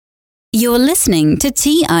You're listening to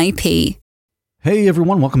TIP. Hey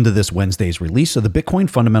everyone, welcome to this Wednesday's release of the Bitcoin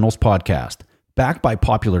Fundamentals Podcast. Backed by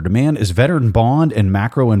popular demand is veteran bond and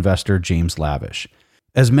macro investor James Lavish.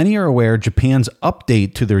 As many are aware, Japan's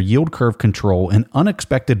update to their yield curve control and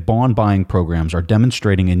unexpected bond buying programs are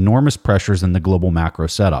demonstrating enormous pressures in the global macro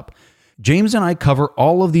setup. James and I cover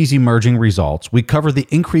all of these emerging results. We cover the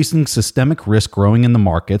increasing systemic risk growing in the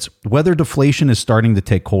markets, whether deflation is starting to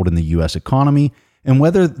take hold in the U.S. economy, and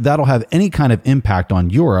whether that'll have any kind of impact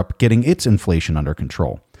on Europe getting its inflation under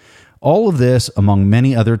control. All of this among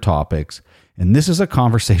many other topics, and this is a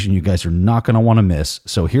conversation you guys are not going to want to miss.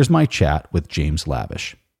 So here's my chat with James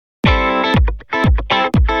Lavish.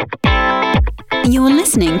 You're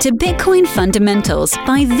listening to Bitcoin Fundamentals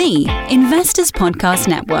by the Investors Podcast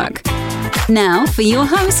Network. Now for your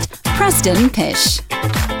host, Preston Pish.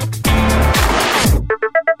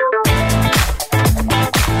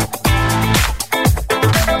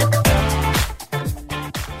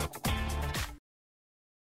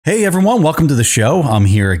 Hey everyone, welcome to the show. I'm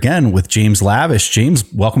here again with James Lavish.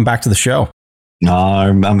 James, welcome back to the show.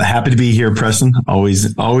 I'm happy to be here, Preston. Always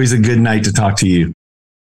a good night to talk to you.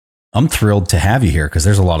 I'm thrilled to have you here because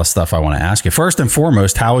there's a lot of stuff I want to ask you. First and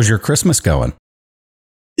foremost, how is your Christmas going?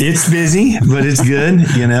 It's busy, but it's good.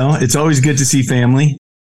 You know, it's always good to see family.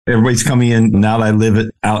 Everybody's coming in. Now that I live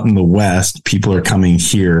out in the West, people are coming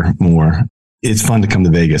here more. It's fun to come to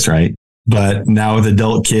Vegas, right? But now with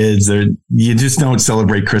adult kids, you just don't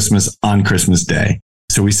celebrate Christmas on Christmas Day.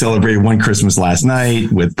 So we celebrated one Christmas last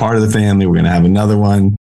night with part of the family. We're going to have another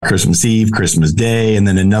one Christmas Eve, Christmas Day, and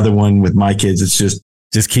then another one with my kids. It's just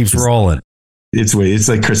keeps rolling. It's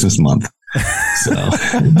like Christmas month. So,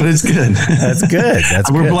 but it's good. That's good.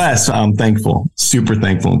 We're blessed. I'm thankful, super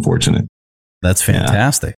thankful and fortunate. That's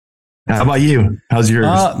fantastic. Yeah. How about you? How's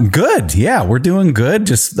yours? Good. Yeah, we're doing good.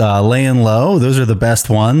 Just laying low. Those are the best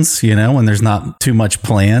ones, you know, when there's not too much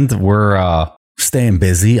planned. We're staying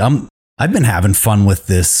busy. I've been having fun with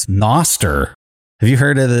this Nostr. Have you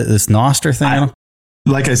heard of this Nostr thing?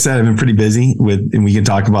 Like I said, I've been pretty busy and we can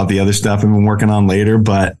talk about the other stuff I've been working on later,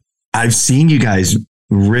 but I've seen you guys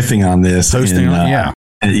riffing on this. Posting on,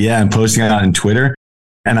 and posting it on Twitter.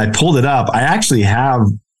 And I pulled it up. I actually have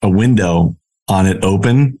a window on it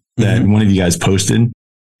open that one of you guys posted,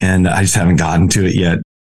 and I just haven't gotten to it yet.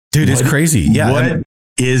 Dude, it's crazy. Yeah. What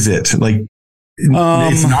is it? Like,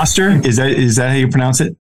 it's Nostr? Is that how you pronounce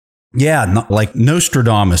it? Yeah, like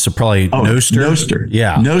Nostradamus, so probably Nostr. Nostr.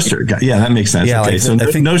 Yeah. Nostr. Yeah, that makes sense. Yeah, okay, like, so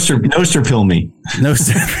I think Nostr pill me.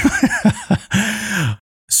 Nostr.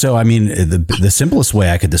 So, I mean, the simplest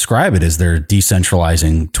way I could describe it is they're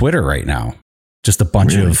decentralizing Twitter right now. Just a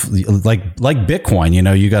bunch of, like Bitcoin, you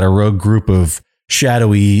know, you got a rogue group of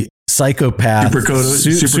shadowy psychopath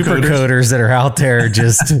supercoders that are out there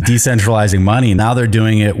just decentralizing money. Now they're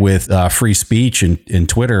doing it with free speech in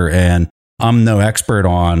Twitter. And I'm no expert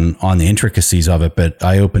on the intricacies of it, but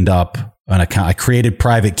I opened up an account. I created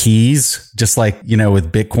private keys, just like, you know,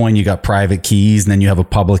 with Bitcoin, you got private keys and then you have a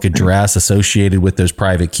public address associated with those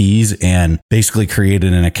private keys, and basically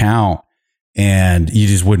created an account. And you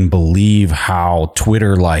just wouldn't believe how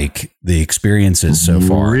Twitter like the experience is so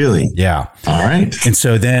far. Really? Yeah. All right. And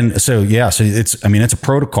so it's a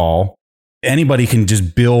protocol. Anybody can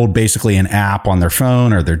just build basically an app on their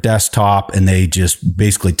phone or their desktop, and they just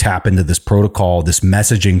basically tap into this protocol, this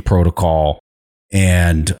messaging protocol.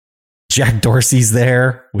 And Jack Dorsey's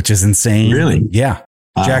there, which is insane. Really? Yeah.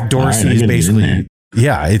 Jack Dorsey is basically,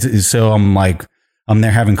 so I'm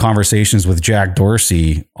there having conversations with Jack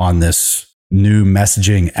Dorsey on this new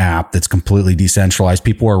messaging app that's completely decentralized.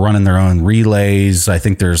 People are running their own relays. I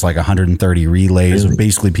think there's like 130 relays of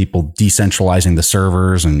basically people decentralizing the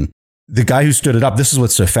servers. And the guy who stood it up, this is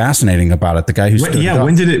what's so fascinating about it. The guy who stood it up.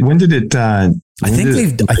 When did it I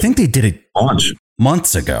think they did it launch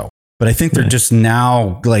months ago, but I think they're just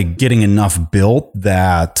now like getting enough built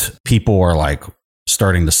that people are like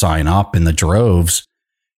starting to sign up in the droves.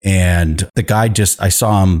 And the guy I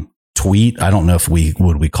saw him tweet. I don't know if we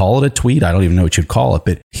call it a tweet. I don't even know what you'd call it,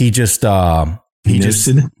 but he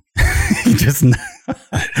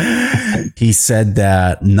said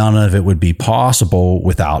that none of it would be possible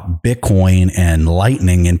without Bitcoin and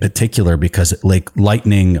Lightning in particular, because like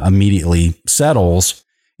Lightning immediately settles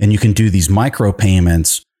and you can do these micro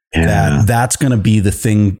payments. That's going to be the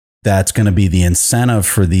thing. That's going to be the incentive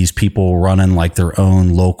for these people running like their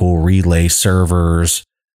own local relay servers.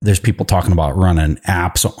 There's people talking about running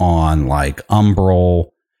apps on like Umbrel.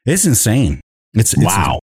 It's insane. It's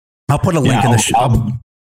wow. I'll put a link in the show.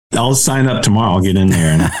 I'll sign up tomorrow. I'll get in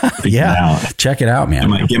there and figure it out. Check it out,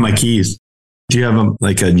 man. Get my keys. Do you have a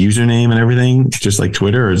username and everything, just like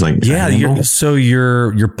Twitter, or is like so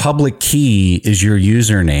your public key is your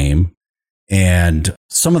username, and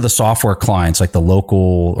some of the software clients, like the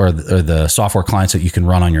local or the software clients that you can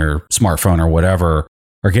run on your smartphone or whatever,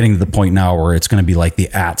 are getting to the point now where it's going to be like the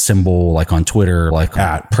 @ symbol, like on Twitter, like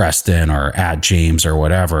 @Preston or @James or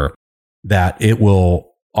whatever, that it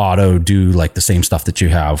will auto do like the same stuff that you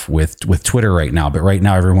have with Twitter right now. But right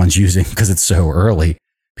now everyone's using, because it's so early,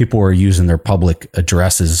 people are using their public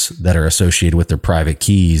addresses that are associated with their private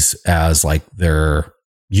keys as like their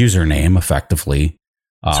username effectively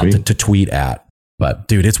to tweet at. But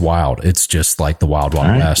dude, it's wild. It's just like the wild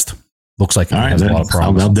west. Looks like it has a lot of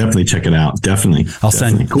problems. I'll definitely check it out. Definitely. I'll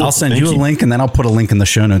send you a link, and then I'll put a link in the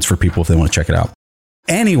show notes for people if they want to check it out.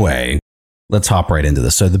 Anyway, let's hop right into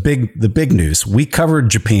this. So the big news, we covered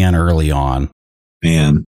Japan early on.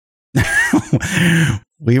 Man.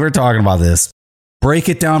 We were talking about this. Break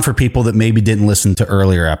it down for people that maybe didn't listen to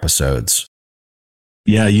earlier episodes.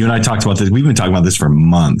 Yeah, you and I talked about this. We've been talking about this for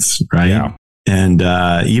months, right? Yeah. And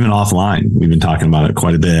even offline, we've been talking about it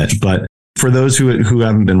quite a bit. But for those who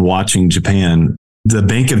haven't been watching Japan, the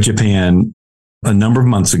Bank of Japan, a number of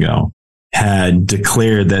months ago, had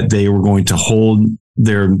declared that they were going to hold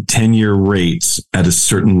their 10-year rates at a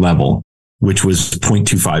certain level, which was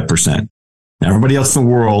 0.25%. Now, everybody else in the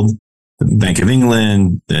world, the Bank of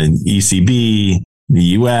England, the ECB, the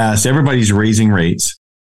US, everybody's raising rates,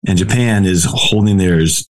 and Japan is holding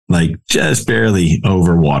theirs like just barely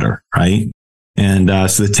over water, right? And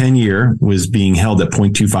so the 10-year was being held at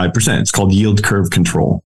 0.25%. It's called yield curve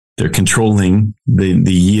control. They're controlling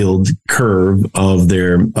the yield curve of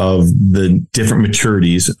the different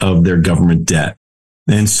maturities of their government debt.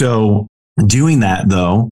 And so doing that,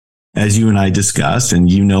 though, as you and I discussed, and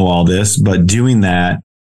you know all this, but doing that,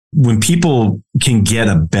 when people can get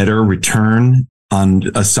a better return on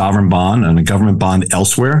a sovereign bond, on a government bond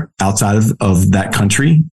elsewhere outside of that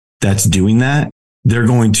country that's doing that, they're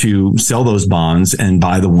going to sell those bonds and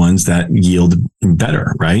buy the ones that yield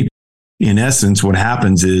better, right? In essence, what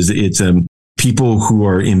happens is it's people who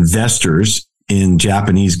are investors in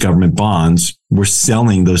Japanese government bonds were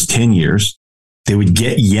selling those 10 years. They would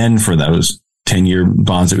get yen for those 10-year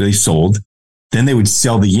bonds that they sold. Then they would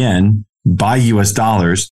sell the yen, buy US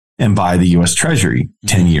dollars, and buy the US Treasury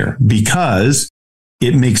 10-year, because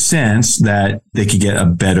it makes sense that they could get a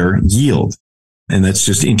better yield. And that's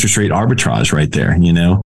just interest rate arbitrage right there. You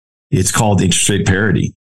know, it's called interest rate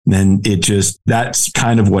parity. And that's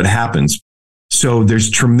kind of what happens. So there's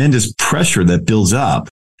tremendous pressure that builds up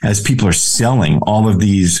as people are selling all of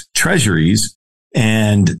these treasuries,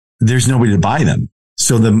 and there's nobody to buy them.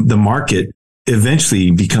 So the market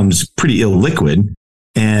eventually becomes pretty illiquid,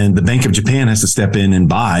 and the Bank of Japan has to step in and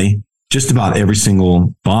buy just about every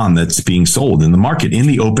single bond that's being sold in the market, in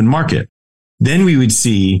the open market. Then we would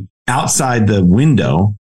see outside the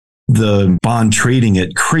window, the bond trading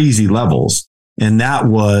at crazy levels. And that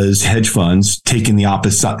was hedge funds taking the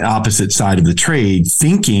opposite side of the trade,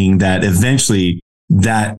 thinking that eventually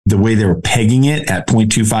that the way they were pegging it at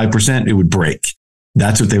 0.25%, it would break.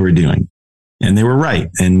 That's what they were doing. And they were right.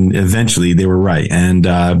 And eventually they were right. And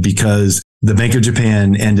because the Bank of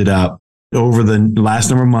Japan ended up, over the last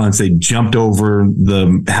number of months, they jumped over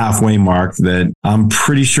the halfway mark that I'm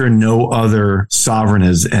pretty sure no other sovereign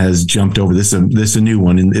has jumped over. This is a new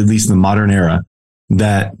one, at least in the modern era,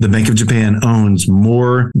 that the Bank of Japan owns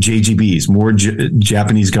more JGBs, more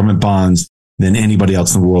Japanese government bonds than anybody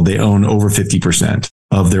else in the world. They own over 50%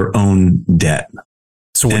 of their own debt.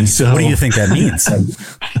 So what do you think that means?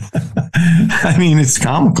 I mean, it's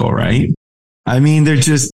comical, right? I mean,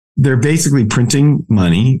 they're basically printing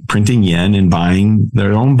money, printing yen, and buying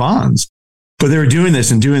their own bonds. But they were doing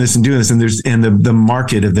this and doing this and doing this, and the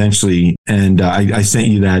market eventually. And I sent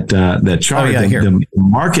you that chart. Oh, yeah, the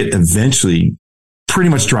market eventually pretty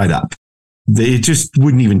much dried up. It just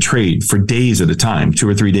wouldn't even trade for days at a time, 2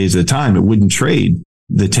 or 3 days at a time. It wouldn't trade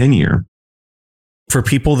the 10-year. For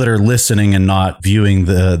people that are listening and not viewing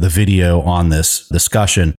the video on this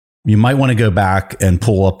discussion, you might want to go back and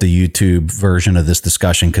pull up the YouTube version of this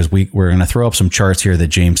discussion, because we're going to throw up some charts here that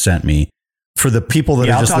James sent me. For the people that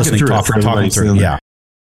are just listening, talking through. Yeah.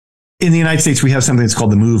 In the United States, we have something that's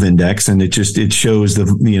called the MOVE Index, and it shows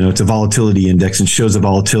it's a volatility index and shows the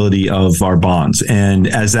volatility of our bonds. And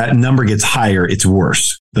as that number gets higher, it's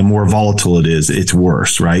worse. The more volatile it is, it's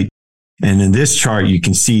worse, right? And in this chart, you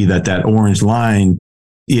can see that orange line,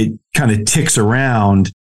 it kind of ticks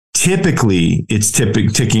around. Typically, it's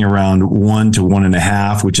ticking around 1 to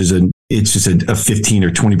 1.5, which is it's just a 15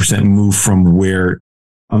 or 20% move from where,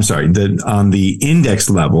 on the index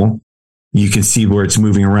level, you can see where it's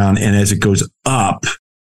moving around. And as it goes up,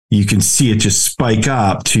 you can see it just spike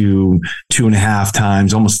up to 2.5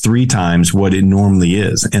 times, almost 3 times what it normally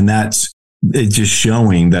is. And that's it's just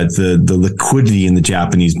showing that the liquidity in the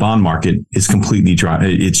Japanese bond market is completely dry.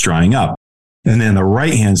 It's drying up. And then on the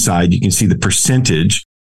right-hand side, you can see the percentage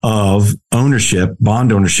of ownership,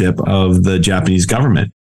 bond ownership of the Japanese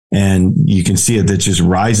government. And you can see it that just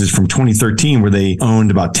rises from 2013, where they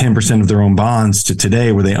owned about 10% of their own bonds, to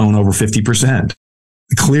today, where they own over 50%.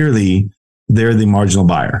 Clearly, they're the marginal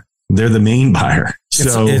buyer. They're the main buyer.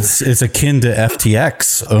 So it's akin to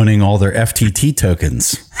FTX owning all their FTT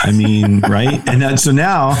tokens. I mean, right? And so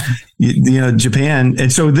now, Japan,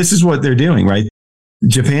 and so this is what they're doing, right?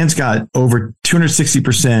 Japan's got over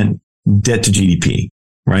 260% debt to GDP,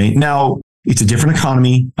 right? Now, it's a different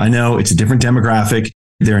economy. I know it's a different demographic.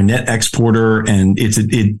 They're a net exporter, and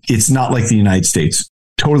it's not like the United States.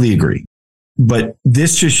 Totally agree. But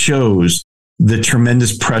this just shows the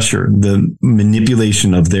tremendous pressure, the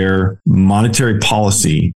manipulation of their monetary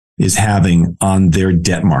policy is having on their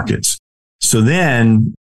debt markets. So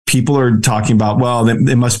then people are talking about, well,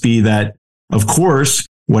 it must be that, of course,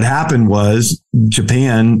 what happened was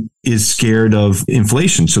Japan is scared of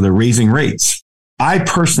inflation, so they're raising rates. I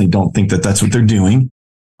personally don't think that that's what they're doing.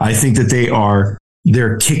 I think that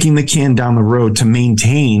they're kicking the can down the road to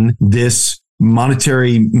maintain this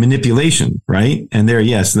monetary manipulation, right? And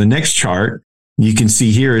yes, the next chart you can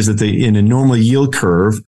see here is that in a normal yield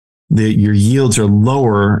curve, your yields are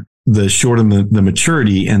lower the shorter the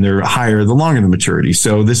maturity, and they're higher the longer the maturity.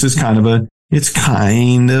 So this is kind of a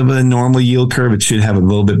normal yield curve. It should have a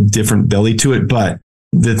little bit different belly to it. But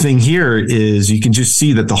the thing here is you can just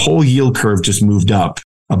see that the whole yield curve just moved up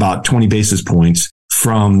about 20 basis points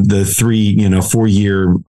from the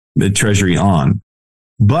 4-year treasury on.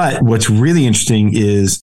 But what's really interesting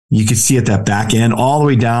is you can see at that back end, all the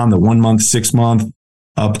way down the 1 month, 6 month,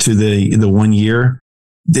 up to the 1 year,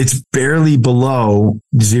 it's barely below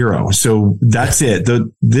zero. So that's it.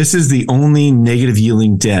 This is the only negative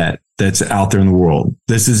yielding debt that's out there in the world.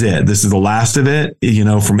 This is it. This is the last of it,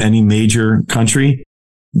 from any major country.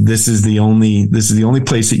 This is the only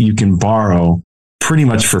place that you can borrow pretty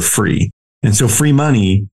much for free. And so free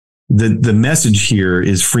money, the message here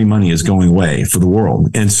is free money is going away for the world.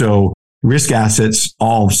 And so risk assets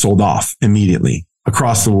all sold off immediately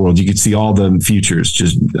across the world. You could see all the futures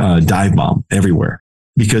just dive bomb everywhere,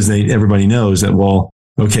 because everybody knows that, well,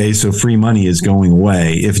 okay, so free money is going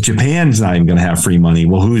away. If Japan's not even going to have free money,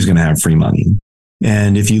 well, who's going to have free money?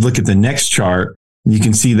 And if you look at the next chart, you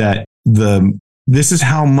can see that this is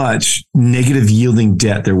how much negative yielding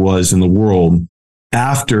debt there was in the world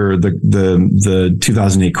after the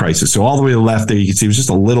 2008 crisis. So all the way to the left there, you can see it was just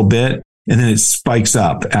a little bit, and then it spikes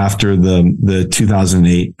up after the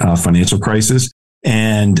 2008 financial crisis.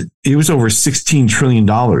 And it was over $16 trillion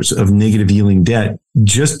of negative yielding debt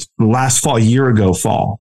just last fall, year ago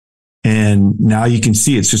fall. And now you can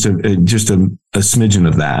see it's just a smidgen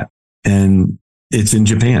of that. And it's in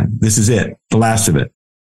Japan. This is it, the last of it.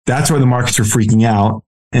 That's why the markets are freaking out.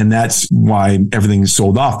 And that's why everything's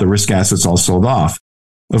sold off. The risk assets all sold off.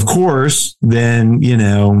 Of course, then,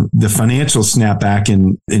 the financials snap back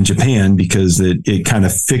in Japan, because it kind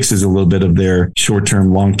of fixes a little bit of their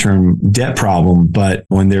short-term, long-term debt problem. But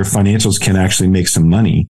when their financials can actually make some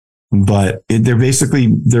money, but they're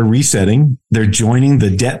resetting. They're joining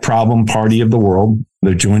the debt problem party of the world.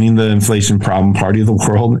 They're joining the inflation problem party of the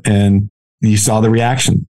world. And you saw the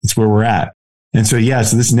reaction. It's where we're at. And so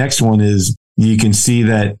this next one is, you can see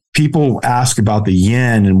that people ask about the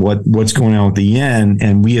yen and what's going on with the yen.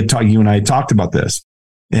 And you and I talked about this.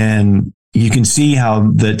 And you can see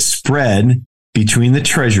how that spread between the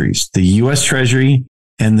treasuries, the US Treasury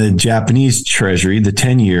and the Japanese Treasury, the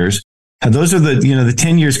 10 years. And those are the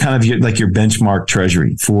 10 years kind of like your benchmark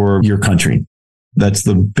treasury for your country. That's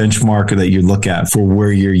the benchmark that you look at for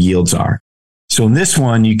where your yields are. So in this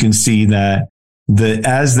one, you can see that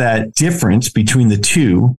as that difference between the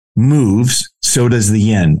two moves, so does the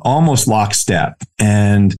yen, almost lockstep.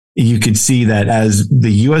 And you could see that as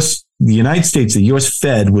the United States, the US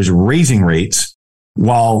Fed was raising rates,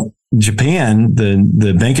 while Japan,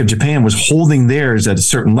 the Bank of Japan, was holding theirs at a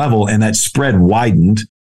certain level, and that spread widened.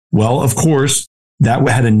 Well, of course, that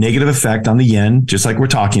had a negative effect on the yen, just like we're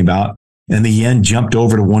talking about. And the yen jumped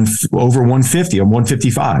over to over 150 or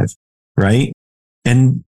 155, right?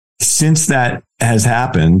 And since that has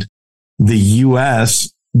happened, the US,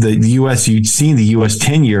 you'd seen the US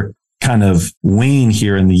 10-year kind of wane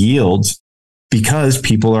here in the yields, because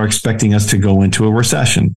people are expecting us to go into a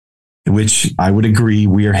recession, which I would agree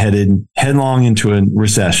we are headed headlong into a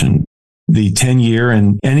recession. The 10-year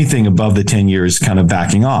and anything above the 10-year is kind of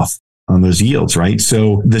backing off on those yields, right?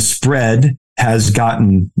 So the spread has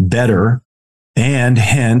gotten better, and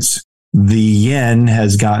hence the yen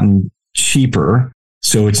has gotten cheaper.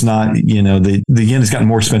 So it's not, the yen has gotten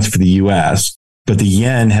more expensive for the US, but the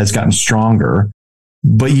yen has gotten stronger.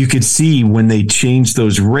 But you could see when they changed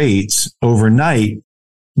those rates overnight,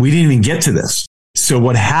 we didn't even get to this. So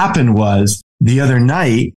what happened was the other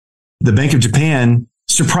night, the Bank of Japan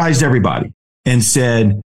surprised everybody and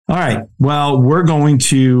said, all right, well, we're going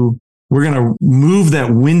to move that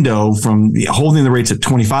window from holding the rates at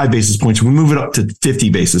 25 basis points. We move it up to 50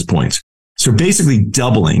 basis points. So basically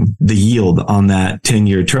doubling the yield on that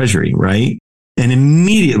 10-year treasury, right? And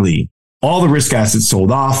immediately all the risk assets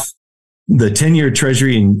sold off. The 10-year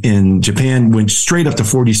treasury in Japan went straight up to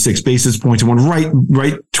 46 basis points and went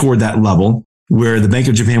right toward that level where the Bank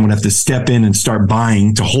of Japan would have to step in and start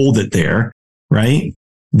buying to hold it there, right?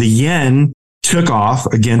 The yen took off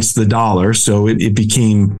against the dollar. So it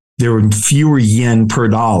became, there were fewer yen per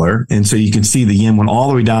dollar. And so you can see the yen went all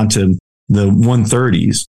the way down to the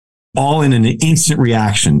 130s, all in an instant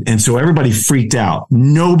reaction. And so everybody freaked out.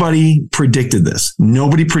 Nobody predicted this.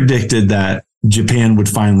 Nobody predicted that Japan would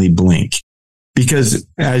finally blink, because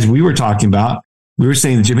as we were talking about, we were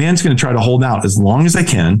saying that Japan's going to try to hold out as long as they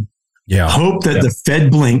can. Yeah. Hope that the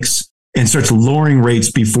Fed blinks and starts lowering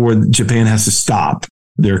rates before Japan has to stop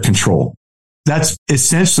their control. That's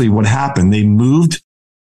essentially what happened. They moved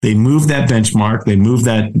that benchmark. They moved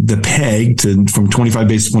the peg from 25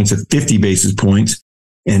 basis points to 50 basis points,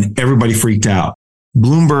 and everybody freaked out.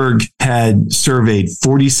 Bloomberg had surveyed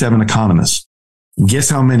 47 economists. Guess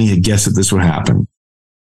how many had guessed that this would happen?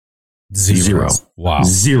 Zero. Wow.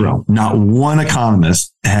 Zero. Not one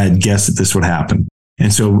economist had guessed that this would happen.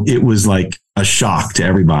 And so it was like a shock to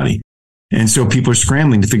everybody. And so people are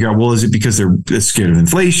scrambling to figure out, well, is it because they're scared of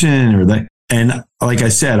inflation or that? And like I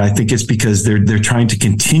said, I think it's because they're trying to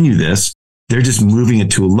continue this. They're just moving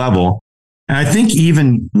it to a level. And I think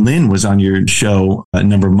even Lynn was on your show a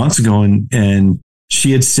number of months ago, and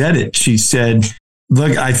she had said it. She said,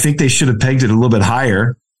 look, I think they should have pegged it a little bit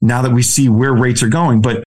higher now that we see where rates are going.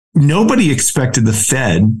 But nobody expected the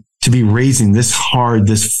Fed to be raising this hard,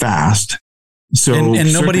 this fast. So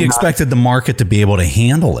and nobody expected the market to be able to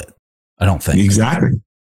handle it, I don't think. Exactly.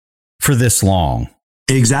 For this long.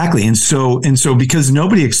 Exactly. And so because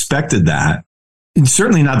nobody expected that, and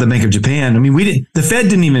certainly not the Bank of Japan. I mean, the Fed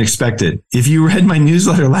didn't even expect it. If you read my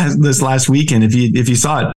newsletter this last weekend, if you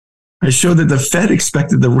saw it, I showed that the Fed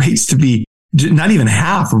expected the rates to be not even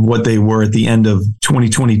half of what they were at the end of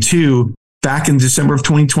 2022 back in December of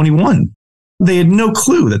 2021. They had no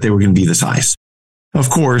clue that they were going to be this high. Of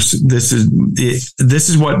course, this is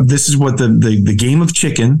what the game of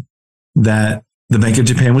chicken that the Bank of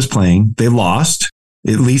Japan was playing. They lost,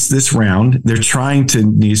 at least this round. They're trying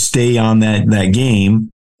to stay on that game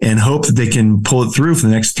and hope that they can pull it through for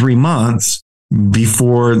the next 3 months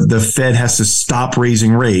before the Fed has to stop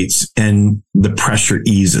raising rates and the pressure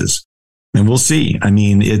eases. And we'll see. I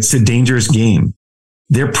mean, it's a dangerous game.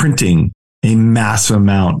 They're printing a massive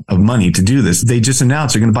amount of money to do this. They just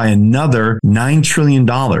announced they're going to buy another $9 trillion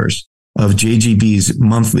of JGBs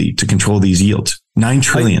monthly to control these yields. $9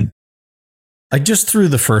 trillion. I just threw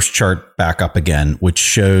the first chart back up again, which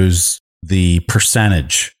shows the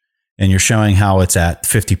percentage, and you're showing how it's at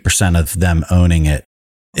 50% of them owning it.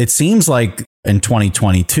 It seems like in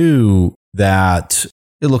 2022 that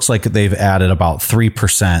it looks like they've added about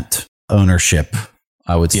 3% ownership,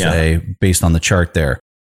 I would say, based on the chart there.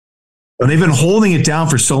 But they've been holding it down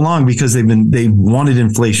for so long because they wanted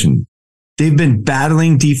inflation. They've been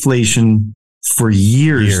battling deflation for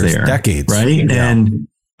years there. Decades. Right? Yeah. And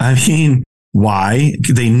I mean, why?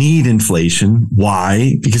 They need inflation.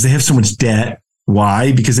 Why? Because they have so much debt.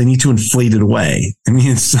 Why? Because they need to inflate it away. I mean,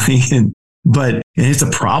 it's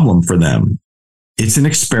a problem for them. It's an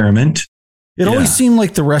experiment. It always seemed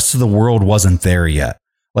like the rest of the world wasn't there yet.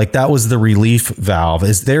 Like that was the relief valve,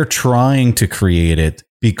 is they're trying to create it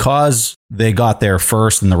because they got there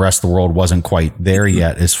first and the rest of the world wasn't quite there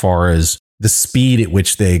yet as far as the speed at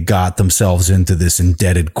which they got themselves into this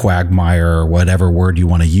indebted quagmire or whatever word you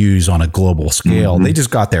want to use on a global scale. Mm-hmm. They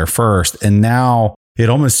just got there first. And now it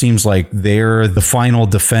almost seems like they're the final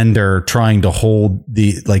defender trying to hold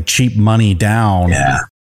the cheap money down. Yeah.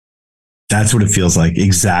 That's what it feels like.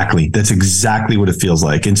 Exactly. That's exactly what it feels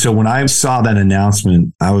like. And so when I saw that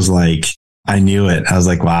announcement, I was like, I knew it. I was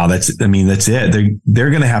like, wow, that's it. They're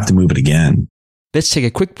going to have to move it again. Let's take a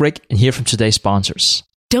quick break and hear from today's sponsors.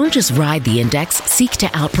 Don't just ride the index, seek to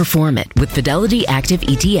outperform it with Fidelity Active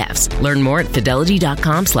ETFs. Learn more at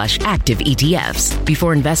fidelity.com/active ETFs.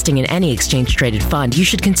 Before investing in any exchange-traded fund, you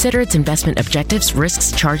should consider its investment objectives,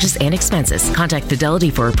 risks, charges, and expenses. Contact Fidelity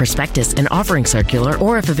for a prospectus, an offering circular,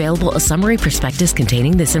 or if available, a summary prospectus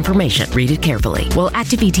containing this information. Read it carefully. While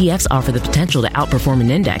active ETFs offer the potential to outperform an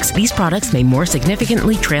index, these products may more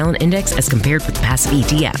significantly trail an index as compared with passive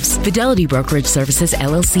ETFs. Fidelity Brokerage Services,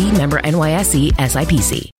 LLC, member NYSE,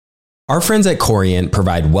 SIPC. Our friends at Corient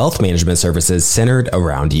provide wealth management services centered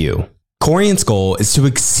around you. Corient's goal is to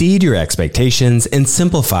exceed your expectations and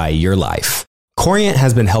simplify your life. Corient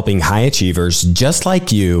has been helping high achievers just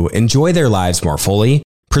like you enjoy their lives more fully,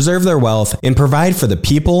 preserve their wealth, and provide for the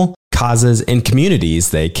people, causes, and communities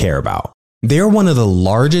they care about. They're one of the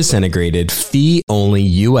largest integrated fee-only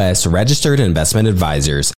U.S. registered investment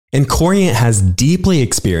advisors, and Corient has deeply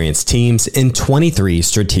experienced teams in 23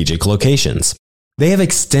 strategic locations. They have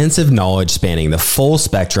extensive knowledge spanning the full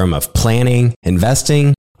spectrum of planning,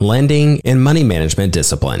 investing, lending, and money management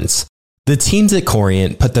disciplines. The teams at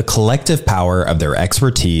Corient put the collective power of their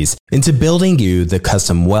expertise into building you the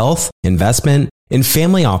custom wealth, investment, and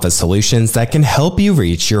family office solutions that can help you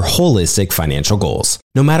reach your holistic financial goals,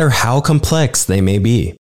 no matter how complex they may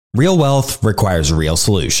be. Real wealth requires real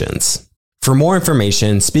solutions. For more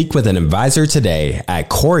information, speak with an advisor today at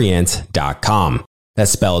corient.com.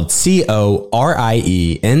 That's spelled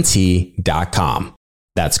Corient.com.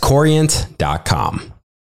 That's Corient.com.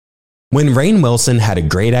 When Rainn Wilson had a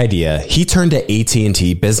great idea, he turned to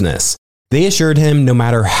AT&T Business. They assured him no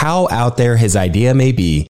matter how out there his idea may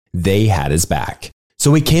be, they had his back.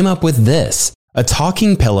 So he came up with this, a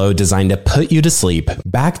talking pillow designed to put you to sleep,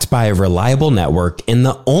 backed by a reliable network and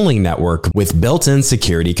the only network with built-in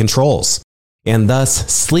security controls. And thus,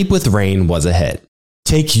 Sleep with Rainn was a hit.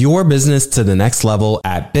 Take your business to the next level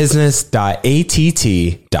at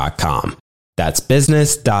business.att.com. That's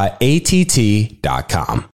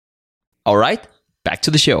business.att.com. All right, back to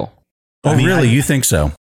the show. Oh, really? You think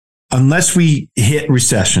so? Unless we hit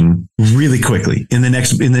recession really quickly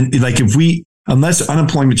unless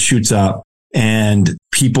unemployment shoots up and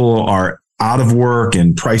people are out of work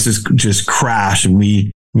and prices just crash and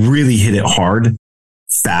we really hit it hard,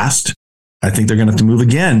 fast, I think they're going to have to move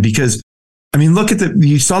again because look at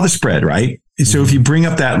you saw the spread, right? So if you bring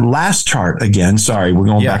up that last chart again, sorry, we're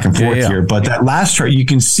going back and forth here, but that last chart, you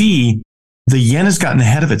can see the yen has gotten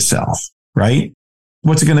ahead of itself, right?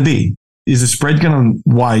 What's it going to be? Is the spread going to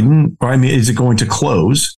widen? Or is it going to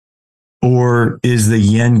close? Or is the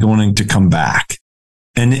yen going to come back?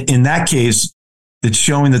 And in that case, it's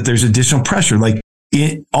showing that there's additional pressure. Like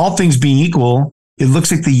all things being equal, it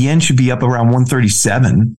looks like the yen should be up around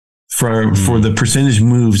 137. For the percentage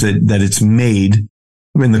moves that it's made,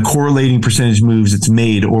 when the correlating percentage moves it's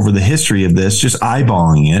made over the history of this, just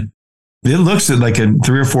eyeballing it, it looks at like a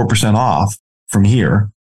 3 or 4% off from here.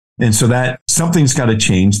 And so that something's got to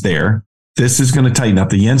change there. This is going to tighten up.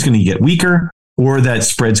 The yen's going to get weaker or that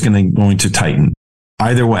spread's going to tighten.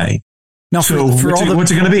 Either way. Now, so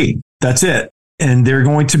what's it going to be? That's it. And they're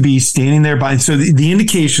going to be standing there by. So the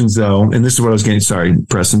indications, though, and this is what I was getting. Sorry,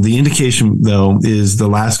 Preston. The indication, though, is the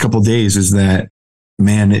last couple of days is that,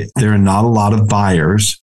 man, there are not a lot of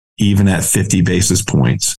buyers, even at 50 basis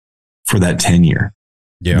points for that 10-year.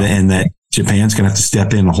 Yeah. And that Japan's going to have to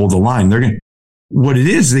step in and hold the line. What it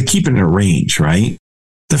is, they keep it in a range, right?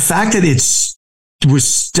 The fact that it was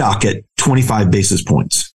stuck at 25 basis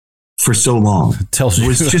points for so long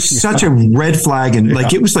was just such a red flag. And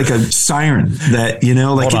it was like a siren that, they're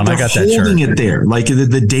holding it there. Like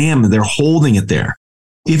the dam, they're holding it there.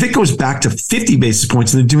 If it goes back to 50 basis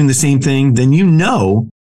points and they're doing the same thing, then you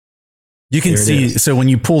can see. So when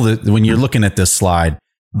you're looking at this slide,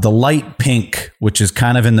 the light pink, which is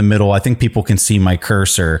kind of in the middle, I think people can see my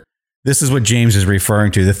cursor. This is what James is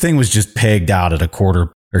referring to. The thing was just pegged out at a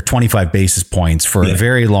quarter or 25 basis points for a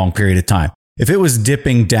very long period of time. If it was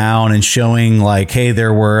dipping down and showing like, hey,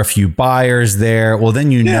 there were a few buyers there, well, then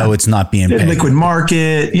know it's not being pegged. Liquid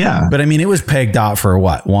market, yeah. But it was pegged out for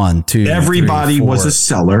what? 1, 2, everybody 3, 4. Was a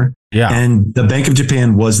seller, and the Bank of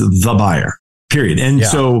Japan was the buyer, period. And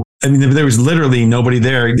so, there was literally nobody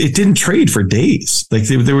there. It didn't trade for days. Like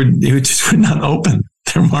it just would not open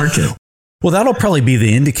their market. Well, that'll probably be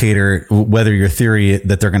the indicator whether your theory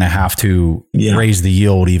that they're going to have to raise the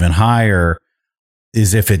yield even higher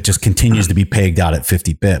is if it just continues to be pegged out at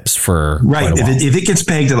 50 bips for quite a while. If it gets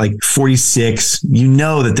pegged at like 46,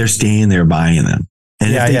 that they're staying there buying them.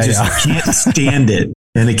 And if they can't stand it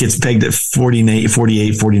and it gets pegged at 48, 49,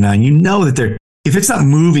 that if it's not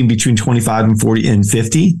moving between 25 and 40 and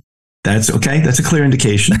 50, that's okay. That's a clear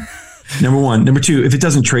indication. Number one. Number two, if it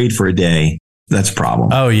doesn't trade for a day, That's a problem.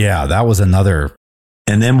 Oh yeah, that was another.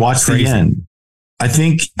 And then watch crazy. the yen. I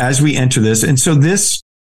think as we enter this, and so this.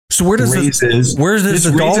 So where does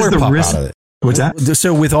the dollar pop out of it? What's that?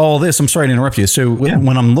 So with all this, I'm sorry to interrupt you. So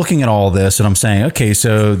when I'm looking at all this and I'm saying, okay,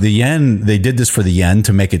 so the yen, they did this for the yen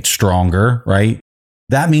to make it stronger, right?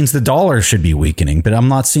 That means the dollar should be weakening, but I'm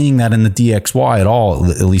not seeing that in the DXY at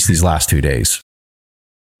all, at least these last 2 days.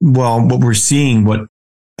 Well, what we're seeing,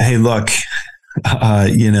 hey, look,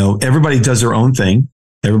 everybody does their own thing.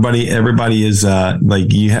 Everybody is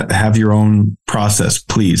like, you have your own process,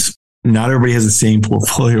 please. Not everybody has the same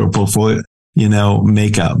portfolio,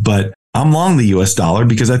 makeup, but I'm long the US dollar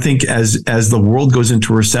because I think as the world goes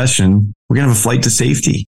into a recession, we're going to have a flight to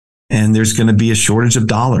safety and there's going to be a shortage of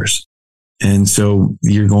dollars. And so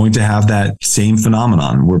you're going to have that same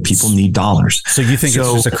phenomenon where people need dollars. So you think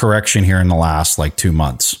it's just a correction here in the last 2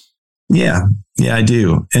 months? Yeah, I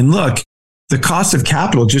do. And look, the cost of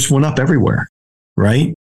capital just went up everywhere,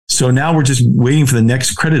 right? So now we're just waiting for the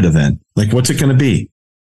next credit event. Like, what's it going to be?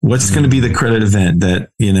 What's going to be the credit event that,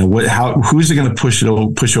 who's it going to push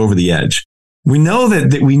over the edge? We know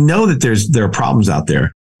that there are problems out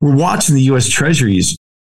there. We're watching the US Treasuries,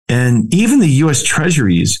 and even the US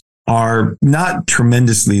Treasuries are not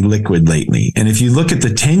tremendously liquid lately. And if you look at the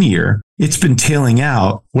 10-year, it's been tailing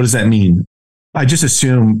out. What does that mean? I just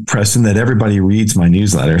assume, Preston, that everybody reads my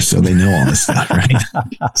newsletter, so they know all this stuff, right?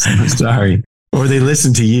 So, sorry. Or they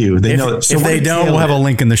listen to you. They know. So if they don't, we'll have a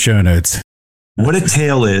link in the show notes. What a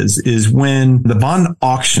tail is when the bond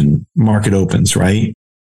auction market opens, right?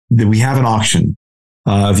 That we have an auction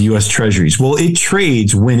of US Treasuries. Well, it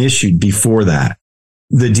trades when issued before that.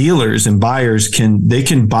 The dealers and buyers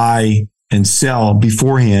can buy and sell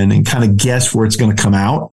beforehand and kind of guess where it's going to come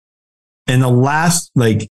out. And the last,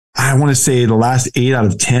 I want to say the last 8 out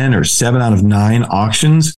of 10 or 7 out of 9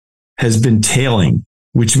 auctions has been tailing,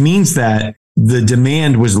 which means that the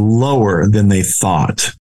demand was lower than they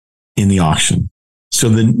thought in the auction. So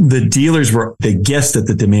the dealers they guessed that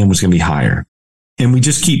the demand was going to be higher. And we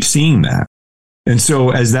just keep seeing that. And so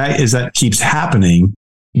as that keeps happening,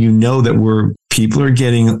 that people are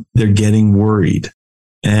getting worried.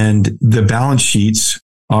 And the balance sheets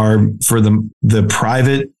are for the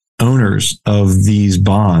private owners of these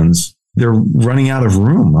bonds. They're running out of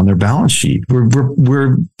room on their balance sheet.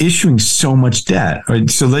 We're issuing so much debt. Right?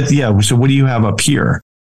 So what do you have up here?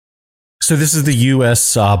 So this is the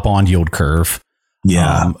US bond yield curve.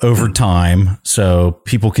 Yeah. Over time. So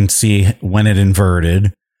people can see when it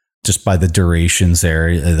inverted just by the durations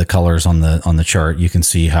there, the colors on the chart. You can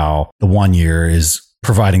see how the 1 year is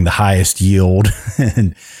providing the highest yield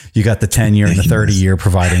and you got the 10-year and the 30-year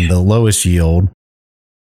providing the lowest yield.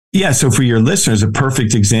 Yeah. So for your listeners, a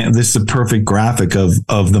perfect example, this is a perfect graphic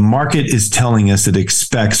of the market is telling us it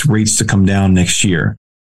expects rates to come down next year.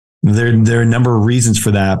 There are a number of reasons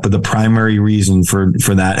for that, but the primary reason for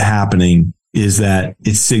that happening is that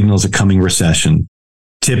it signals a coming recession.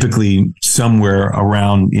 Typically somewhere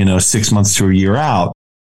around, 6 months to a year out,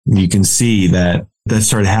 you can see that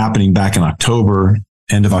started happening back in October,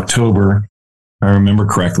 end of October. If I remember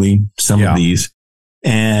correctly, some of these,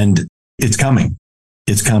 and it's coming.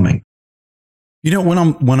 It's coming. When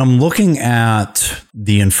I'm looking at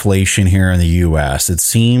the inflation here in the US, it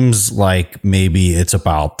seems like maybe it's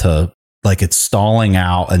about to, it's stalling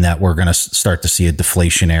out and that we're going to start to see a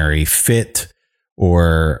deflationary fit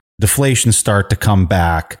or deflation start to come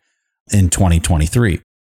back in 2023.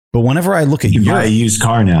 But whenever I look at Europe, buy a used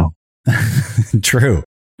car now. True.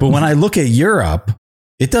 But when I look at Europe,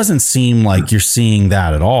 it doesn't seem like you're seeing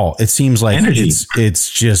that at all. It seems like it's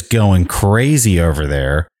just going crazy over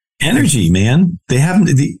there. Energy, man. They haven't.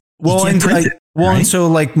 And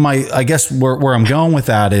so I guess where I'm going with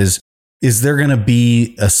that is there going to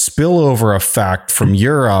be a spillover effect from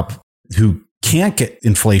Europe who can't get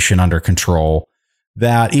inflation under control?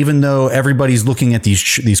 That even though everybody's looking at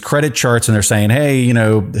these credit charts and they're saying, hey,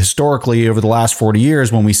 historically over the last 40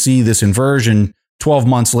 years, when we see this inversion, 12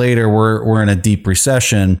 months later, we're in a deep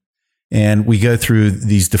recession and we go through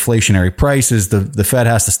these deflationary prices. The Fed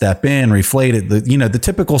has to step in, reflate it. The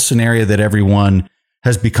typical scenario that everyone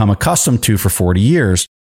has become accustomed to for 40 years.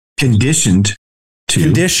 Conditioned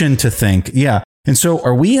to think. Yeah. And so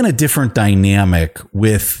are we in a different dynamic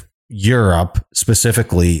with Europe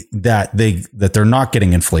specifically that they're not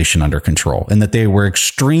getting inflation under control and that they were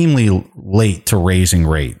extremely late to raising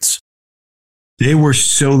rates? They were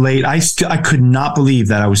so late. I could not believe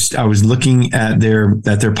that I was looking at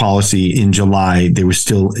their policy in July. They were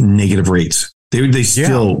still negative rates. They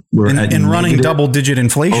still were and running double-digit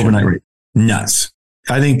inflation overnight rate. Nuts.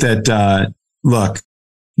 I think that look,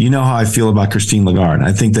 you know how I feel about Christine Lagarde.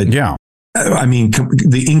 I think that I mean,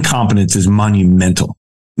 the incompetence is monumental.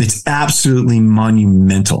 It's absolutely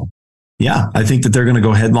monumental. Yeah, I think that they're going to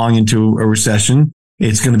go headlong into a recession.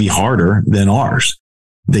 It's going to be harder than ours.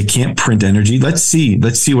 They can't print energy. Let's see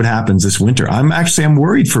what happens this winter. I'm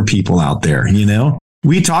worried for people out there.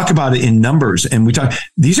 We talk about it in numbers, and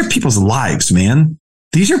these are people's lives, man.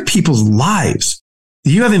 These are people's lives.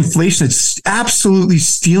 You have inflation that's absolutely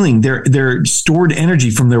stealing their stored energy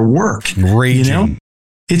from their work. Raging.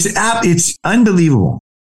 It's unbelievable.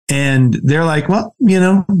 And they're like, well,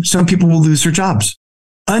 some people will lose their jobs.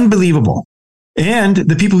 Unbelievable. And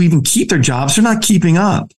the people who even keep their jobs are not keeping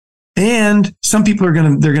up. And some people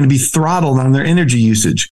they're going to be throttled on their energy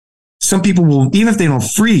usage. Some people will, even if they don't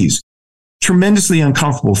freeze, tremendously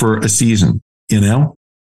uncomfortable for a season,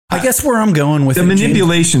 I guess where I'm going with the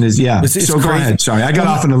manipulation is, it's so crazy. Go ahead. Sorry, I got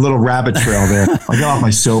off on a little rabbit trail there. I got off my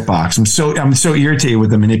soapbox. I'm so irritated with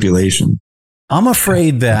the manipulation. I'm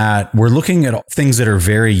afraid that we're looking at things that are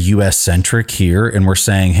very US centric here, and we're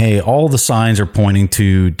saying, hey, all the signs are pointing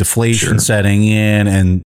to deflation setting in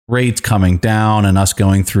and rates coming down and us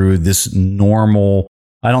going through this normal,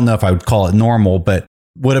 I don't know if I would call it normal, but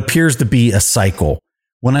what appears to be a cycle.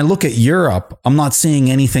 When I look at Europe, I'm not seeing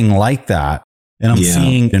anything like that. And I'm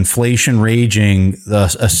seeing inflation raging, a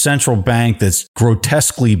central bank that's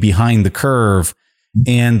grotesquely behind the curve,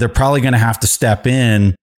 and they're probably going to have to step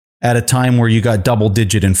in at a time where you got double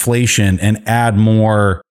digit inflation and add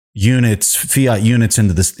more units, fiat units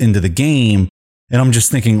into the game. And I'm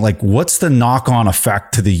just thinking, like, what's the knock on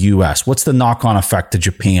effect to the US? What's the knock on effect to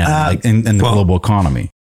Japan in the global economy?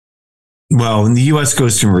 Well, when the US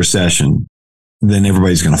goes to a recession, then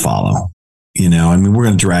everybody's going to follow. We're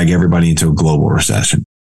going to drag everybody into a global recession,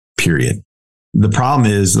 period. The problem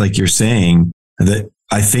is, like you're saying, that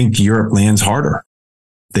I think Europe lands harder.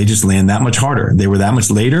 They just land that much harder. They were that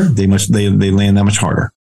much later. They land that much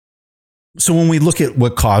harder. So when we look at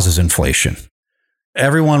what causes inflation,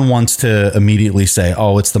 everyone wants to immediately say,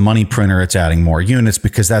 oh, it's the money printer. It's adding more units,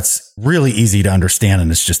 because that's really easy to understand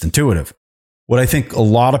and it's just intuitive. What I think a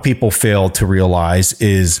lot of people fail to realize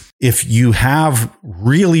is if you have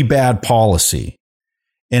really bad policy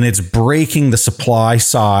and it's breaking the supply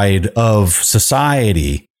side of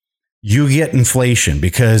society, you get inflation,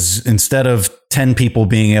 because instead of 10 people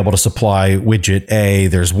being able to supply widget A,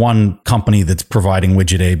 there's one company that's providing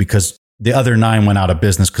widget A because the other 9 went out of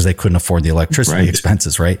business because they couldn't afford the electricity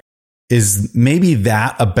expenses, right? Is maybe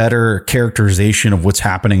that a better characterization of what's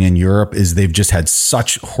happening in Europe? Is they've just had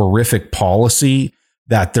such horrific policy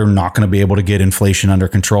that they're not going to be able to get inflation under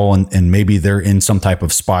control, and maybe they're in some type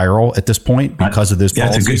of spiral at this point because of those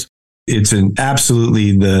policies? It's an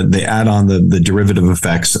absolutely the add on the derivative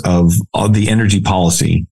effects of all the energy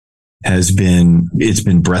policy it's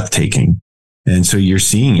been breathtaking. And so you're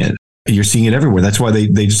seeing it everywhere. That's why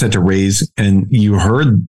they just had to raise, and you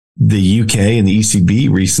heard the UK and the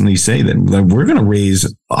ECB recently say that we're going to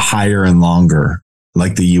raise higher and longer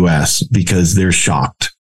like the US, because they're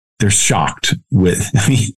shocked. They're shocked with,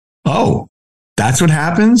 oh, that's what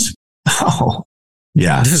happens. Oh,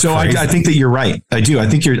 yeah. So I think that you're right. I do. I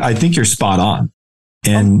think you're spot on.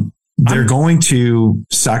 And they're going to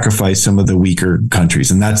sacrifice some of the weaker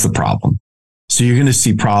countries. And that's the problem. So you're going to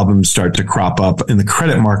see problems start to crop up in the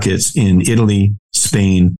credit markets in Italy,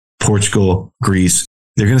 Spain, Portugal, Greece.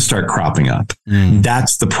 They're going to start cropping up.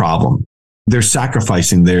 That's the problem. They're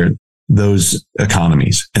sacrificing those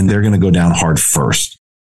economies, and they're going to go down hard first.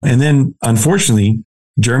 And then, unfortunately,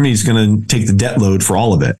 Germany's going to take the debt load for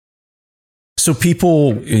all of it. So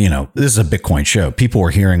people, this is a Bitcoin show. People are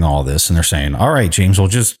hearing all this and they're saying, all right, James, well,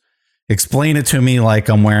 just explain it to me like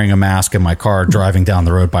I'm wearing a mask in my car driving down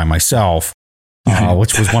the road by myself,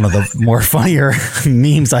 which was one of the more funnier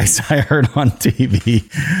memes I heard on TV.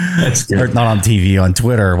 That's good. Or not on TV, on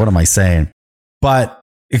Twitter. What am I saying? But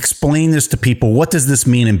explain this to people. What does this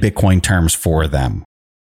mean in Bitcoin terms for them?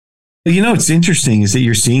 What's interesting is that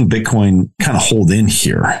you're seeing Bitcoin kind of hold in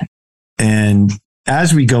here. And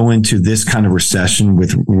as we go into this kind of recession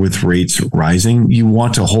with rates rising, you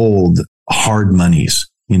want to hold hard monies.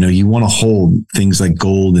 You want to hold things like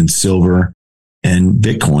gold and silver and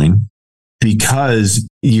Bitcoin, because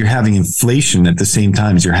you're having inflation at the same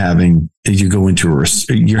time as you're having inflation,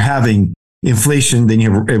 then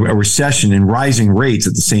you have a recession and rising rates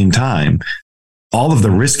at the same time. All of the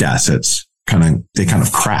risk assets kind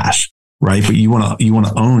of crash, right? But you want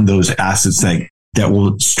to own those assets that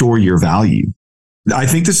will store your value. I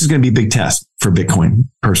think this is going to be a big test for Bitcoin,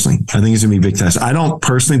 personally. I think it's going to be a big test. I don't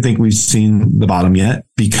personally think we've seen the bottom yet,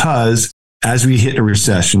 because as we hit a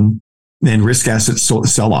recession and risk assets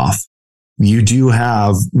sell off, you do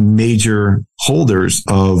have major holders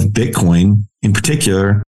of Bitcoin in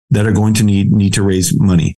particular that are going to need to raise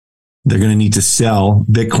money. They're going to need to sell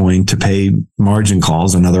Bitcoin to pay margin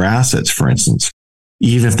calls on other assets, for instance,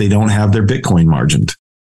 even if they don't have their Bitcoin margined.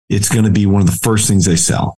 It's going to be one of the first things they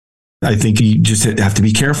sell. I think you just have to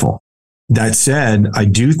be careful. That said, I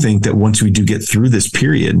do think that once we do get through this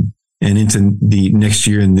period and into the next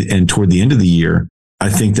year and toward the end of the year, I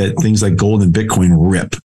think that things like gold and Bitcoin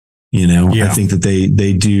rip. I think that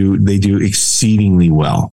they do exceedingly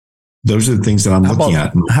well. Those are the things that I'm looking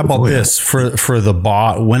at. How about this for the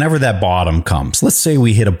whenever that bottom comes? Let's say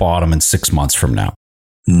we hit a bottom in 6 months from now.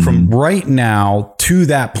 Mm-hmm. From right now to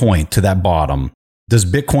that point, to that bottom, does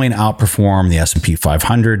Bitcoin outperform the S&P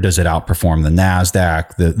 500? Does it outperform the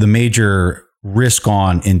NASDAQ, the major risk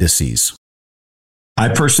on indices? I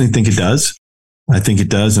personally think it does. I think it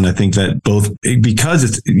does. And I think that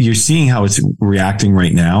because you're seeing how it's reacting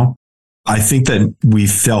right now, I think that we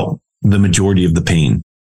felt the majority of the pain.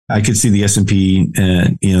 I could see the S&P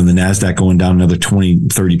and the NASDAQ going down another 20,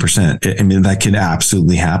 30%. I mean, that could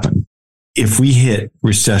absolutely happen. If we hit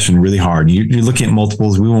recession really hard, you're looking at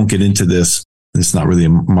multiples. We won't get into this. It's not really a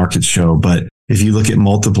market show, but if you look at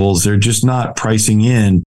multiples, they're just not pricing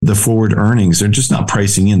in the forward earnings. They're just not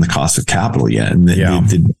pricing in the cost of capital yet and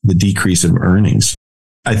the decrease of earnings.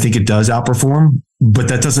 I think it does outperform, but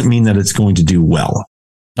that doesn't mean that it's going to do well.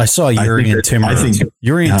 I saw Urian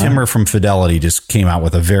Timmer from Fidelity just came out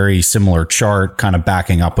with a very similar chart, kind of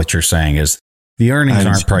backing up what you're saying is the earnings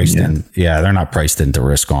aren't priced in. Yeah, they're not priced into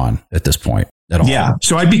risk on at this point at all. Yeah.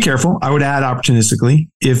 So I'd be careful. I would add opportunistically.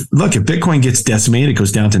 If Bitcoin gets decimated, it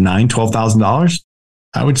goes down to $9,000, $12,000,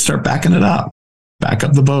 I would start backing it up, back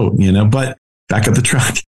up the boat, but back up the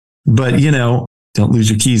truck. But, don't lose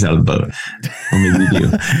your keys out of the boat. Or maybe you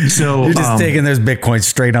do. So you're just taking those Bitcoins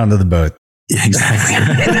straight onto the boat. Yeah, exactly.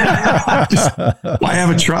 Why have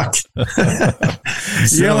a truck?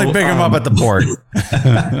 You only pick them up at the port.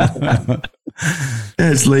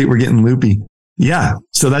 It's late. We're getting loopy. Yeah.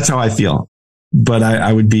 So that's how I feel. But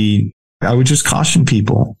I would just caution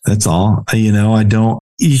people. That's all.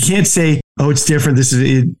 You can't say, oh, it's different. This is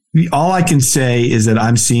it. All I can say is that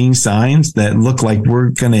I'm seeing signs that look like we're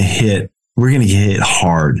going to get hit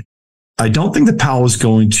hard. I don't think that Powell is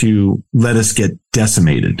going to let us get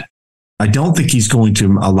decimated. I don't think he's going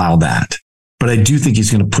to allow that, but I do think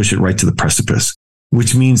he's going to push it right to the precipice,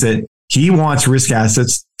 which means that he wants risk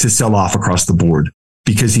assets to sell off across the board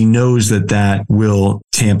because he knows that will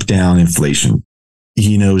tamp down inflation.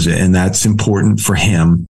 He knows it, and that's important for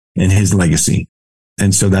him and his legacy.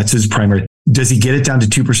 And so that's his primary. Does he get it down to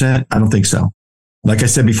 2%? I don't think so. Like I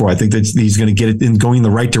said before, I think that he's going to get it in going in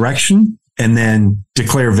the right direction and then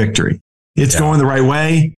declare victory. It's going the right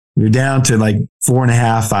way. You're down to like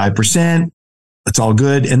 4.5%, 5%. That's all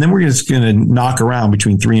good. And then we're just going to knock around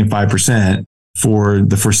between 3 and 5% for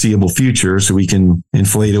the foreseeable future so we can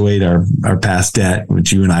inflate away our past debt,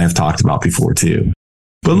 which you and I have talked about before too.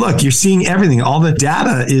 But look, you're seeing everything. All the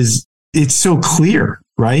data it's so clear,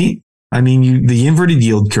 right? I mean, the inverted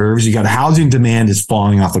yield curves, you got housing demand is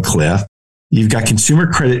falling off a cliff. You've got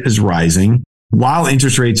consumer credit is rising while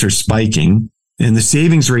interest rates are spiking and the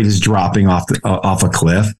savings rate is dropping off a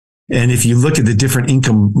cliff. And if you look at the different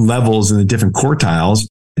income levels and the different quartiles,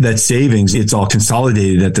 that savings, it's all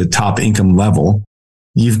consolidated at the top income level.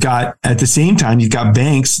 At the same time, you've got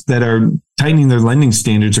banks that are tightening their lending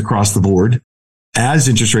standards across the board as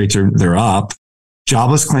interest rates they're up.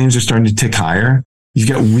 Jobless claims are starting to tick higher. You've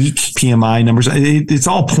got weak PMI numbers. It's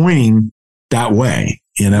all pointing that way.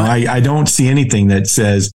 I don't see anything that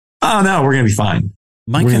says, oh no, we're going to be fine.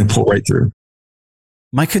 We're going to pull right through.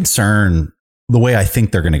 My concern, the way I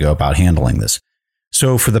think they're going to go about handling this.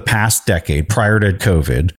 So for the past decade, prior to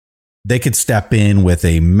COVID, they could step in with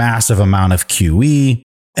a massive amount of QE.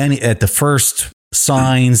 And at the first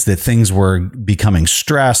signs that things were becoming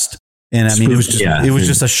stressed, and I mean, it was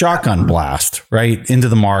just a shotgun blast right into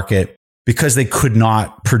the market because they could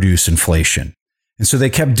not produce inflation. And so they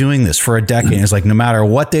kept doing this for a decade. It's like no matter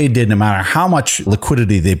what they did, no matter how much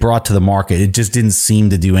liquidity they brought to the market, it just didn't seem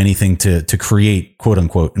to do anything to create quote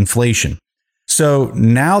unquote inflation. So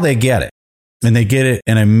now they get it, and they get it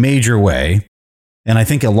in a major way. And I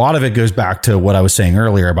think a lot of it goes back to what I was saying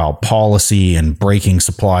earlier about policy and breaking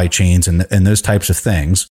supply chains and those types of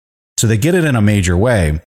things. So they get it in a major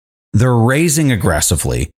way. They're raising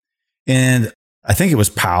aggressively. And I think it was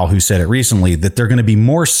Powell who said it recently that they're going to be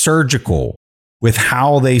more surgical with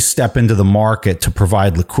how they step into the market to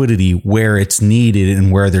provide liquidity where it's needed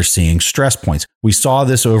and where they're seeing stress points. We saw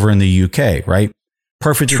this over in the UK, right?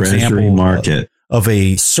 Perfect example market of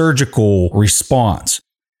a surgical response.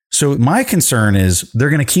 So my concern is they're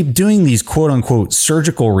going to keep doing these quote unquote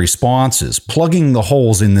surgical responses, plugging the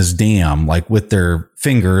holes in this dam, like with their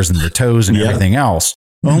fingers and their toes and everything else,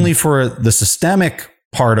 only for the systemic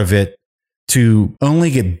part of it to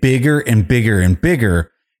only get bigger and bigger and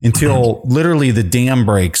bigger until literally the dam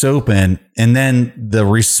breaks open. And then the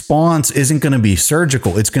response isn't going to be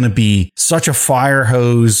surgical. It's going to be such a fire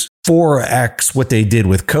hose, 4x what they did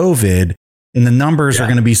with COVID. And the numbers are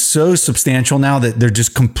going to be so substantial now that they're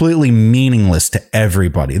just completely meaningless to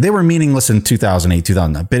everybody. They were meaningless in 2008,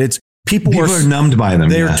 2009, but it's people are numbed by them.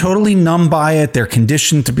 They're totally numb by it. They're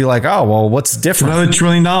conditioned to be like, oh, well, what's different? Another $1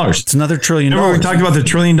 trillion. It's another $1 trillion. Remember we talked about the $1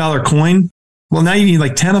 trillion coin? Well, now you need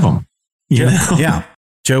like 10 of them. Yeah.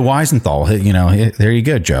 Joe Weisenthal, there you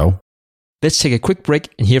go, Joe. Let's take a quick break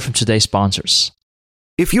and hear from today's sponsors.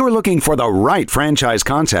 If you're looking for the right franchise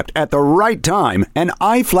concept at the right time, an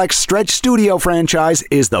iFlex Stretch Studio franchise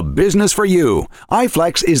is the business for you.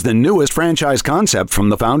 iFlex is the newest franchise concept from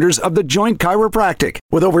the founders of The Joint Chiropractic.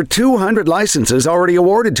 With over 200 licenses already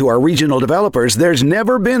awarded to our regional developers, there's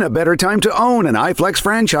never been a better time to own an iFlex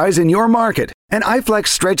franchise in your market. An iFlex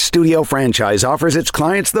Stretch Studio franchise offers its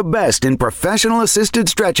clients the best in professional assisted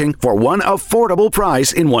stretching for one affordable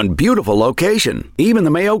price in one beautiful location. Even the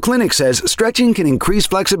Mayo Clinic says stretching can increase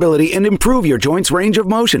flexibility and improve your joints' range of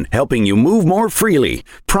motion, helping you move more freely.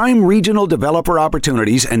 Prime regional developer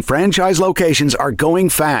opportunities and franchise locations are going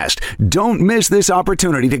fast. Don't miss this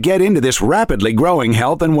opportunity to get into this rapidly growing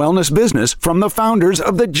health and wellness business from the founders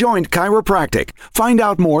of The Joint Chiropractic. Find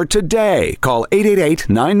out more today. Call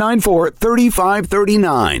 888-994-3539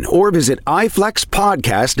 or visit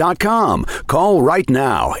iflexpodcast.com. Call right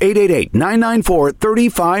now,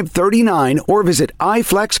 888-994-3539 or visit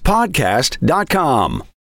iflexpodcast.com.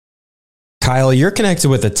 Kyle, you're connected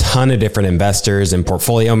with a ton of different investors and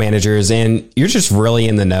portfolio managers, and you're just really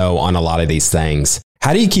in the know on a lot of these things.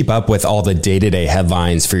 How do you keep up with all the day-to-day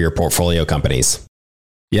headlines for your portfolio companies?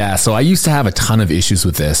 Yeah, so I used to have a ton of issues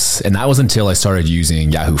with this, and that was until I started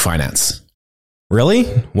using Yahoo Finance. Really?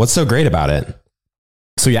 What's so great about it?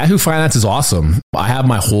 So Yahoo Finance is awesome. I have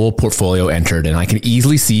my whole portfolio entered and I can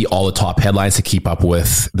easily see all the top headlines to keep up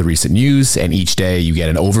with the recent news. And each day you get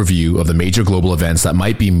an overview of the major global events that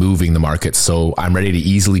might be moving the market. So I'm ready to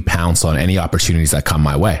easily pounce on any opportunities that come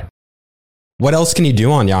my way. What else can you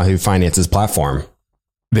do on Yahoo Finance's platform?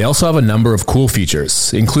 They also have a number of cool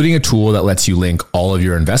features, including a tool that lets you link all of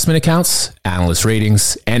your investment accounts, analyst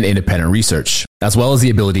ratings, and independent research, as well as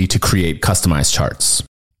the ability to create customized charts.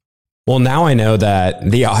 Well, now I know that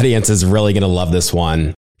the audience is really going to love this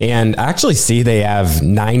one. And I actually see they have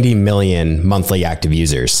 90 million monthly active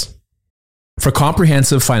users. For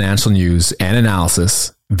comprehensive financial news and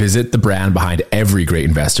analysis, visit the brand behind every great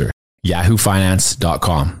investor,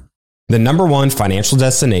 yahoofinance.com. The number one financial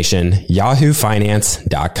destination,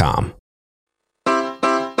 yahoofinance.com.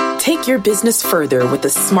 Take your business further with the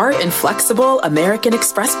smart and flexible American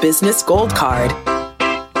Express Business Gold Card.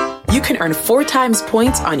 You can earn 4 times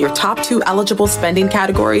points on your top 2 eligible spending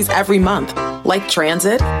categories every month, like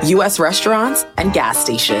transit, U.S. restaurants, and gas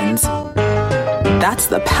stations. That's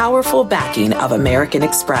the powerful backing of American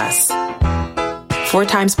Express. 4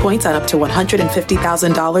 times points on up to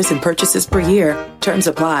 $150,000 in purchases per year. Terms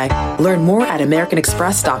apply. Learn more at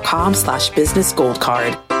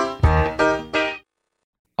americanexpress.com/businessgoldcard.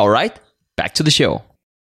 All right, back to the show.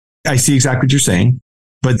 I see exactly what you're saying,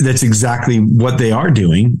 but that's exactly what they are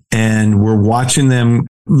doing. And we're watching them.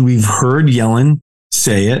 We've heard Yellen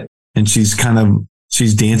say it, and she's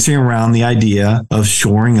dancing around the idea of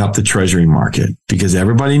shoring up the treasury market because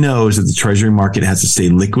everybody knows that the treasury market has to stay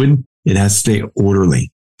liquid. It has to stay orderly,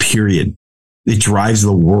 period. It drives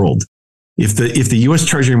the world. If the U.S.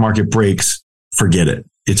 Treasury market breaks, forget it.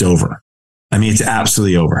 It's over. I mean, it's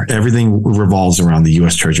absolutely over. Everything revolves around the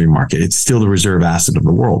U.S. Treasury market. It's still the reserve asset of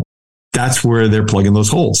the world. That's where they're plugging those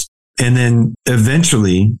holes. And then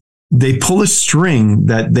eventually they pull a string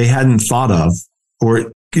that they hadn't thought of,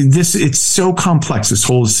 it's so complex, this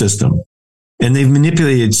whole system. And they've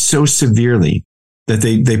manipulated so severely that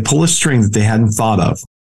they pull a string that they hadn't thought of.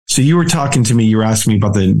 So you were talking to me, you were asking me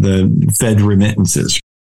about the Fed remittances.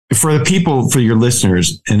 For the people, for your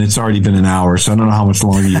listeners, and it's already been an hour, so I don't know how much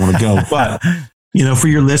longer you want to go, but for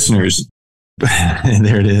your listeners, and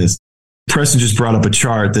there it is. Preston just brought up a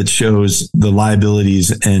chart that shows the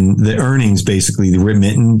liabilities and the earnings, basically the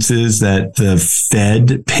remittances that the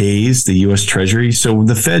Fed pays the U.S. Treasury. So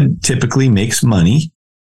the Fed typically makes money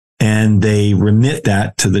and they remit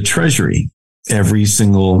that to the Treasury every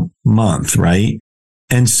single month, right?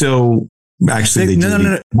 And so actually they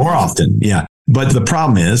do it more often. Yeah. But the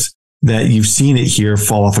problem is that you've seen it here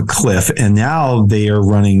fall off a cliff and now they are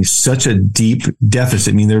running such a deep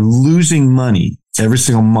deficit. I mean, they're losing money every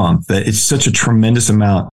single month that it's such a tremendous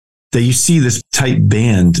amount that you see this tight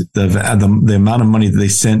band of the amount of money that they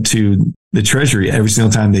sent to the Treasury every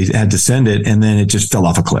single time they had to send it. And then it just fell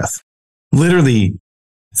off a cliff. Literally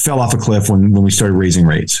fell off a cliff when we started raising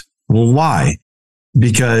rates. Well, why?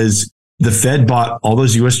 Because the Fed bought all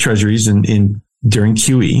those U.S. Treasuries during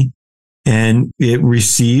QE, and it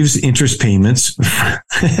receives interest payments.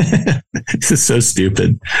 This is so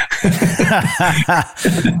stupid.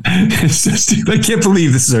 It's so stupid. I can't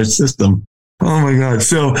believe this is our system. Oh my God.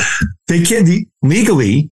 So they can't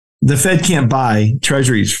legally, the Fed can't buy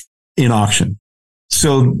treasuries in auction.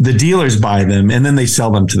 So the dealers buy them and then they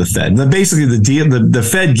sell them to the Fed. And basically the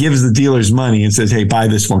Fed gives the dealers money and says, hey, buy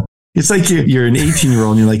this one. It's like you're an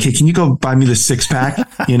 18-year-old and you're like, hey, can you go buy me the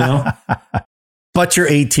 6-pack? You know? But you're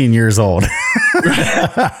 18 years old.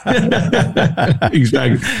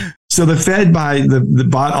 Exactly. So the Fed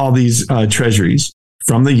bought all these treasuries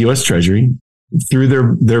from the U.S. Treasury through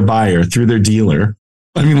their buyer, through their dealer.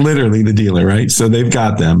 I mean, literally the dealer, right? So they've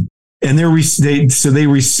got them. And they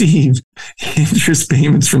receive interest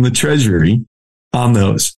payments from the Treasury on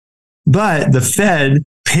those. But the Fed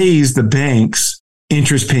pays the banks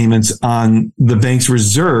interest payments on the bank's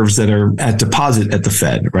reserves that are at deposit at the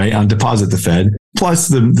Fed, right? On deposit at the Fed, plus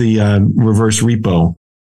the reverse repo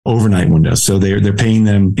overnight window. So they're paying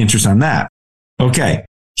them interest on that. Okay,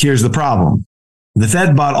 here's the problem. The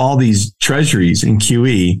Fed bought all these treasuries in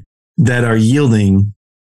QE that are yielding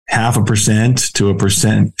 0.5% to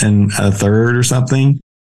 1.33% or something.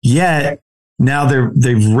 Yet now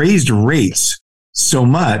they've raised rates so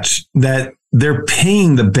much that they're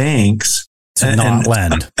paying the banks to not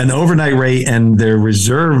lend an overnight rate, and their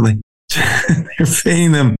reserve, they're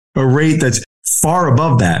paying them a rate that's far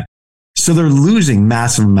above that. So they're losing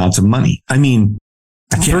massive amounts of money. I mean,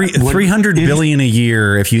 $300 billion a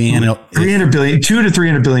year. If you annual $300 billion, $200 to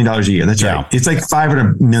 $300 billion a year. That's right. It's like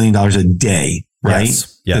 $500 million a day, right?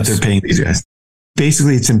 Yes. That they're paying these guys.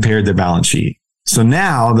 Basically, it's impaired their balance sheet. So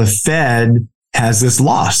now the Fed has this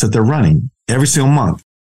loss that they're running every single month,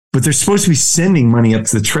 but they're supposed to be sending money up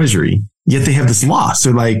to the Treasury. Yet they have this loss.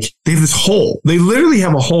 So they have this hole. They literally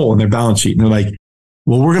have a hole in their balance sheet. And they're like,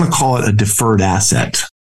 well, we're going to call it a deferred asset.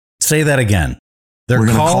 Say that again. They're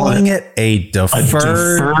calling it a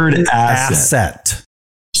deferred asset.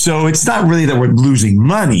 So it's not really that we're losing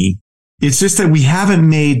money. It's just that we haven't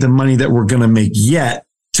made the money that we're going to make yet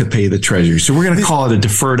to pay the Treasury. So we're going to call it a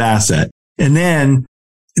deferred asset. And then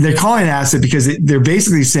they're calling it an asset because they're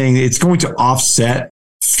basically saying it's going to offset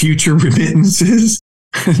future remittances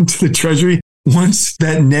to the Treasury once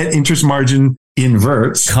that net interest margin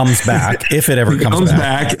comes back, if it ever comes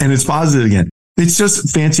back, and it's positive again. It's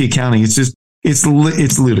just fancy accounting. It's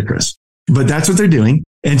ludicrous, but that's what they're doing.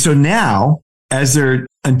 And so now,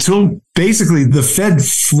 until basically the Fed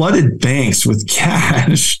flooded banks with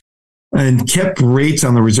cash and kept rates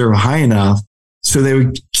on the reserve high enough so they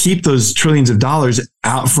would keep those trillions of dollars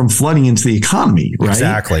out from flooding into the economy, right?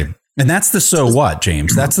 Exactly. And that's the so what,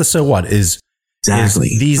 James. That's the so what is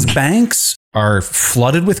these banks are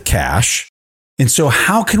flooded with cash. And so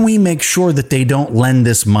how can we make sure that they don't lend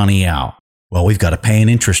this money out? Well, we've got to pay an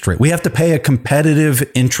interest rate. We have to pay a competitive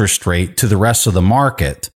interest rate to the rest of the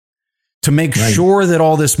market to make sure that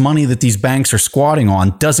all this money that these banks are squatting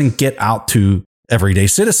on doesn't get out to everyday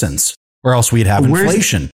citizens, or else we'd have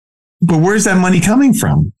inflation. But where's that money coming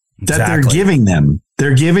from? That they're giving them.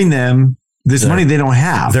 They're giving them this money they don't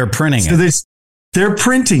have. They're printing it. They're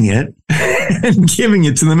printing it and giving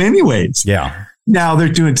it to them anyways. Yeah. Now they're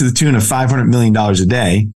doing it to the tune of $500 million a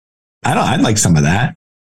day. I'd like some of that.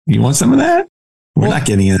 You want some of that? We're not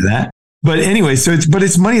getting into that. But anyway,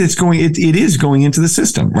 it's money that's going, it is going into the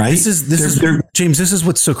system, right? James, this is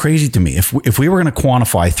what's so crazy to me. If we were going to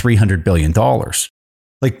quantify $300 billion,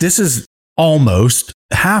 this is almost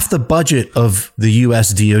half the budget of the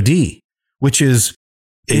US DOD, which is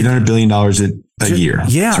 $800 billion a year.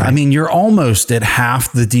 Yeah. Right. I mean, you're almost at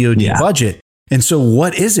half the DOD budget. And so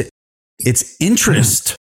what is it? It's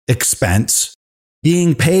interest expense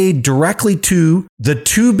being paid directly to the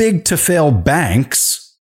too big to fail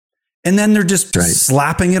banks. And then they're just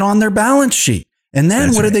slapping it on their balance sheet. And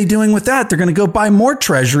then what are they doing with that? They're going to go buy more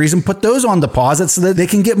treasuries and put those on deposit so that they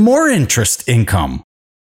can get more interest income.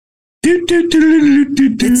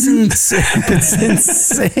 It's insane. It's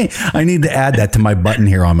insane. I need to add that to my button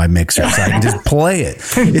here on my mixer so I can just play it.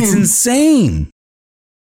 It's insane.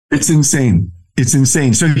 It's insane. It's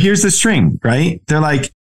insane. So here's the string, right? They're like,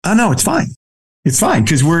 oh no, it's fine. It's fine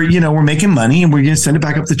because we're making money and we're going to send it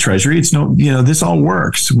back up the Treasury. It's this all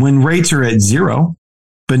works when rates are at zero.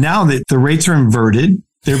 But now that the rates are inverted,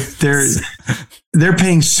 they're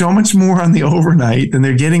paying so much more on the overnight than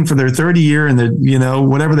they're getting for their 30-year and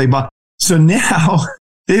whatever they bought. So now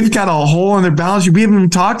They've got a hole in their balance sheet. We haven't even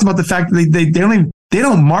talked about the fact that they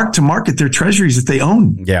don't mark to market their treasuries that they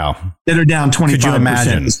own. Yeah. That are down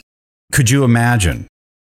 25%. Could you imagine?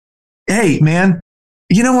 Hey, man,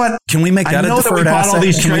 you know what? Can we make that a deferred asset? All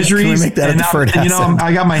these treasuries. Can we make that a deferred asset? You know,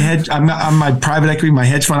 I got my hedge. I'm on my private equity, my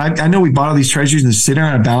hedge fund. I know we bought all these treasuries and they're sitting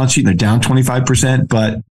on a balance sheet and they're down 25%.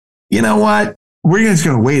 But you know what? We're just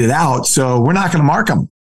going to wait it out. So we're not going to mark them.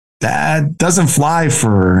 That doesn't fly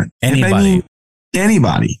for anybody.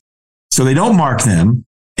 So they don't mark them,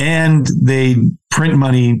 and they print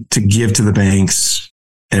money to give to the banks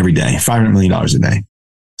every day, $500 million a day.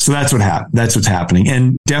 So that's what's happening.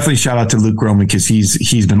 And definitely shout out to Luke Groman, because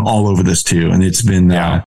he's been all over this too. And it's been,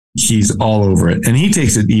 he's all over it. And he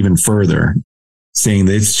takes it even further, saying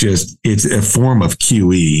that it's a form of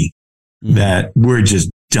QE that we're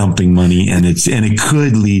just dumping money, and it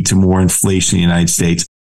could lead to more inflation in the United States.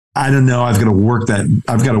 I don't know. I've got to work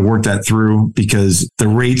that through, because the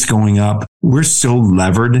rates going up, we're so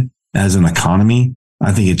levered as an economy.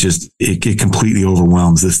 I think it completely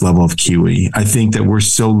overwhelms this level of QE. I think that we're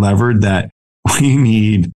so levered that we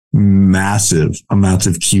need massive amounts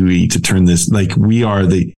of QE to turn this. Like, we are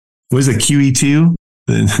QE2,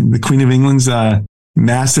 the Queen of England's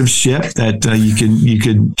massive ship that you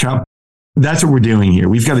could chop. That's what we're doing here.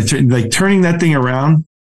 We've got to turning that thing around.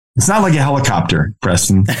 It's not like a helicopter,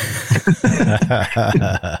 Preston. It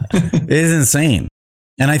is insane.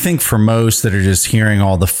 And I think for most that are just hearing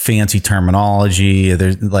all the fancy terminology,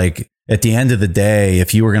 they're like, at the end of the day,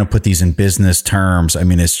 if you were going to put these in business terms, I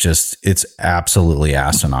mean, it's absolutely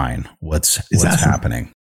asinine what's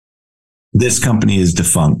happening. This company is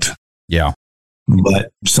defunct. Yeah.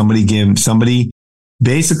 But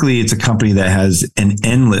basically it's a company that has an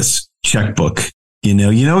endless checkbook. You know,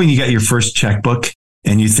 when you got your first checkbook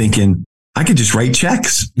and you're thinking, I could just write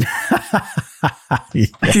checks. I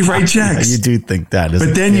could write checks. Yeah, you do think that.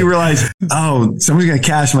 But then you realize, somebody's going to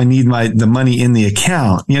cash the money in the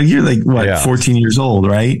account. You know, you're like, 14 years old,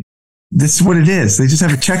 right? This is what it is. They just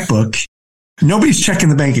have a checkbook. Nobody's checking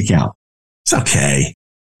the bank account. It's okay.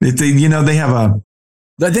 They have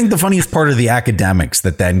I think the funniest part of the academics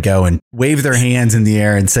that then go and wave their hands in the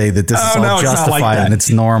air and say that this is all justified and it's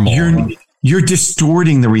normal. You're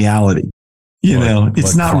distorting the reality.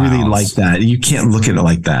 It's not really like that. You can't look at it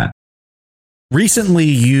like that. Recently,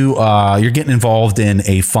 you're getting involved in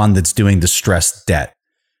a fund that's doing distressed debt.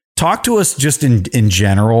 Talk to us just in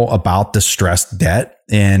general about distressed debt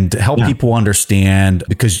and help people understand,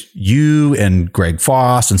 because you and Greg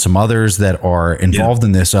Foss and some others that are involved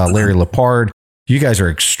in this, Larry Lepard, you guys are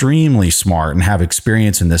extremely smart and have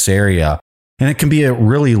experience in this area. And it can be a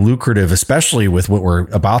really lucrative, especially with what we're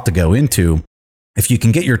about to go into. If you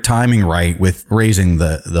can get your timing right with raising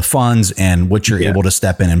the funds and what you're able to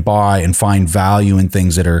step in and buy and find value in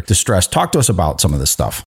things that are distressed. Talk to us about some of this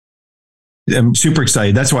stuff. I'm super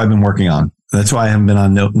excited. That's what I've been working on. That's why I haven't been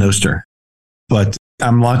on Nostr. But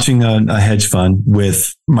I'm launching a hedge fund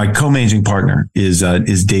with my co-managing partner is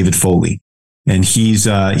David Foley. And he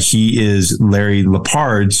is Larry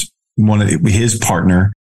Lepard's his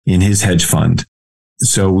partner in his hedge fund.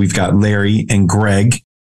 So we've got Larry and Greg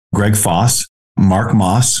Foss, Mark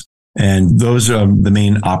Moss, and those are the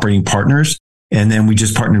main operating partners. And then we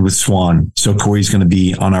just partnered with Swan. So Corey's going to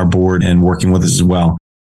be on our board and working with us as well.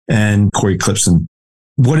 And Corey Clipson.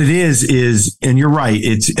 What it is, and you're right,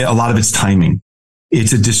 it's a lot of it's timing.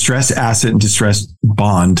 It's a distressed asset and distressed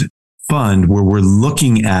bond fund where we're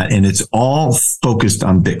looking at, and it's all focused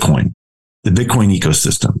on Bitcoin, the Bitcoin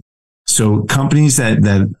ecosystem. So companies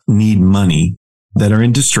that need money, that are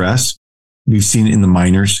in distress, we've seen it in the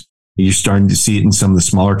miners. You're starting to see it in some of the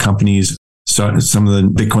smaller companies, some of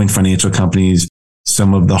the Bitcoin financial companies,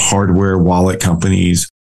 some of the hardware wallet companies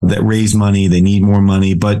that raise money. They need more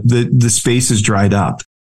money, but the space is dried up.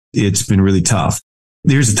 It's been really tough.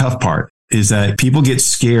 Here's the tough part is that people get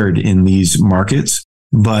scared in these markets,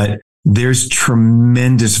 but there's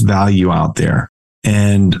tremendous value out there.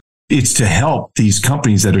 And it's to help these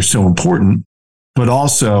companies that are so important, but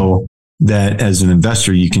also that as an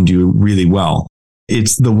investor, you can do really well.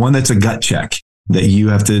 It's the one that's a gut check that you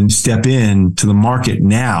have to step in to the market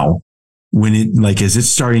now when as it's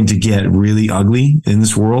starting to get really ugly in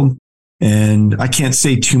this world. And I can't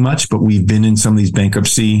say too much, but we've been in some of these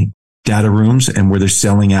bankruptcy data rooms and where they're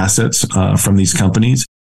selling assets from these companies,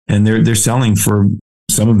 and they're selling for,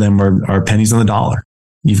 some of them are pennies on the dollar.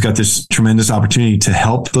 You've got this tremendous opportunity to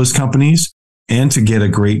help those companies and to get a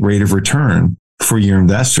great rate of return for your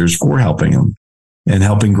investors for helping them and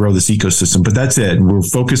helping grow this ecosystem. But that's it. We're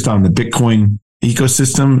focused on the Bitcoin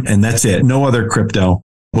ecosystem, and that's it. No other crypto.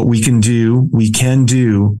 But we can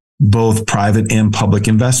do both private and public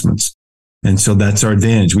investments. And so that's our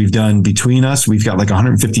advantage. We've got like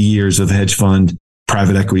 150 years of hedge fund,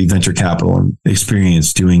 private equity, venture capital and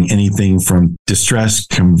experience doing anything from distressed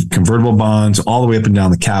convertible bonds all the way up and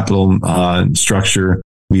down the capital structure.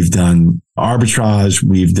 We've done arbitrage.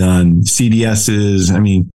 We've done CDSs. I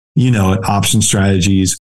mean, option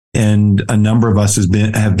strategies. And a number of us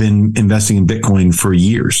have been investing in Bitcoin for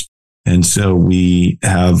years. And so we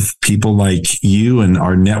have people like you and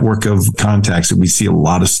our network of contacts that we see a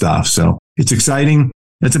lot of stuff. So it's exciting.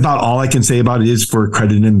 That's about all I can say about it. Is for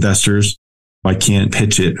accredited investors. I can't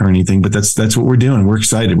pitch it or anything, but that's what we're doing. We're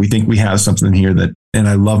excited. We think we have something here and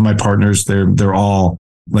I love my partners. They're all,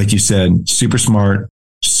 like you said, super smart,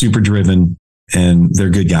 super driven, and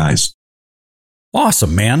they're good guys.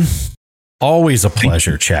 Awesome, man. Always a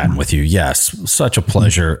pleasure chatting with you. Yes, such a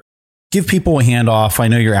pleasure. Give people a handoff. I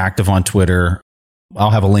know you're active on Twitter.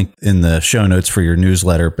 I'll have a link in the show notes for your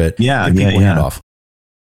newsletter, but give people a handoff.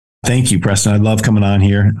 Thank you, Preston. I love coming on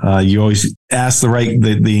here. You always ask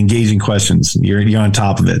the engaging questions. You're on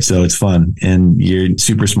top of it, so it's fun, and you're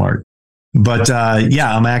super smart. But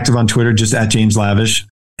I'm active on Twitter, just at James Lavish,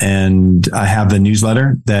 and I have the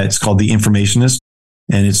newsletter that's called The Informationist,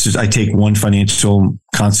 and it's just I take one financial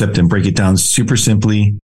concept and break it down super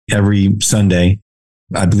simply every Sunday.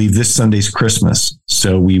 I believe this Sunday's Christmas,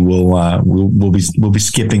 so we will we'll be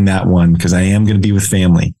skipping that one because I am going to be with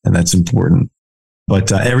family, and that's important.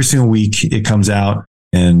 But every single week it comes out,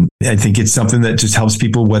 and I think it's something that just helps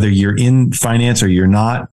people, whether you're in finance or you're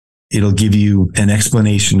not. It'll give you an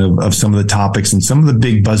explanation of some of the topics and some of the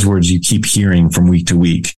big buzzwords you keep hearing from week to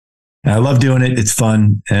week. And I love doing it. It's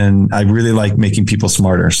fun. And I really like making people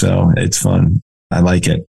smarter. So it's fun. I like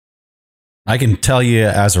it. I can tell you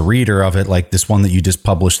as a reader of it, like this one that you just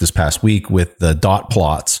published this past week with the dot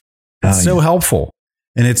plots. It's so helpful.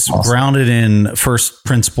 And it's grounded in first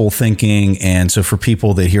principle thinking. And so for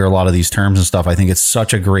people that hear a lot of these terms and stuff, I think it's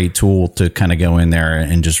such a great tool to kind of go in there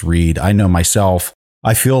and just read. I know myself,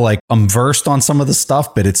 I feel like I'm versed on some of the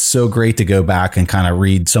stuff, but it's so great to go back and kind of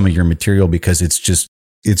read some of your material because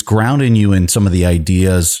it's grounding you in some of the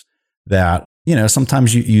ideas that,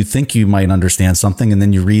 sometimes you think you might understand something and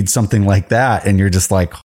then you read something like that and you're just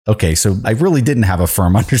like, okay, so I really didn't have a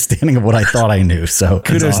firm understanding of what I thought I knew. So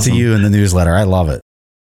kudos to you in the newsletter. I love it.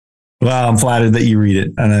 Well, I'm flattered that you read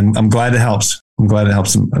it, and I'm glad it helps. I'm glad it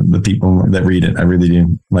helps the people that read it. I really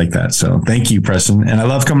do like that. So thank you, Preston. And I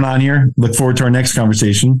love coming on here. Look forward to our next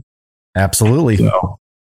conversation. Absolutely. So,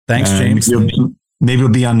 thanks, James. Maybe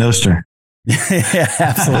we'll be on Nostr. Yeah,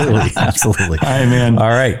 absolutely. Absolutely. All right, man. All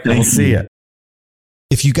right. We'll see you.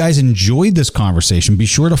 If you guys enjoyed this conversation, be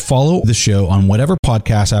sure to follow the show on whatever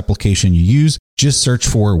podcast application you use. Just search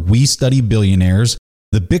for We Study Billionaires.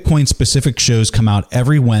 The Bitcoin specific shows come out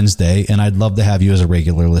every Wednesday, and I'd love to have you as a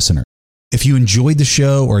regular listener. If you enjoyed the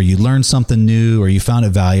show or you learned something new or you found it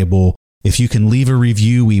valuable, if you can leave a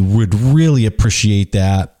review, we would really appreciate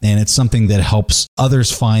that. And it's something that helps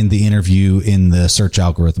others find the interview in the search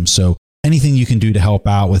algorithm. So anything you can do to help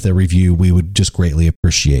out with a review, we would just greatly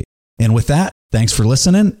appreciate. And with that, thanks for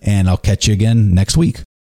listening, and I'll catch you again next week.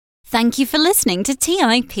 Thank you for listening to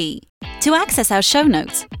TIP. To access our show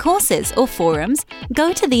notes, courses, or forums,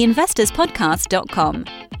 go to theinvestorspodcast.com.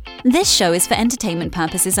 This show is for entertainment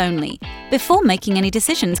purposes only. Before making any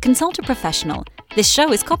decisions, consult a professional. This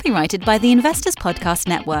show is copyrighted by the Investors Podcast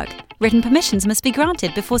Network. Written permissions must be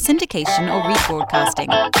granted before syndication or rebroadcasting.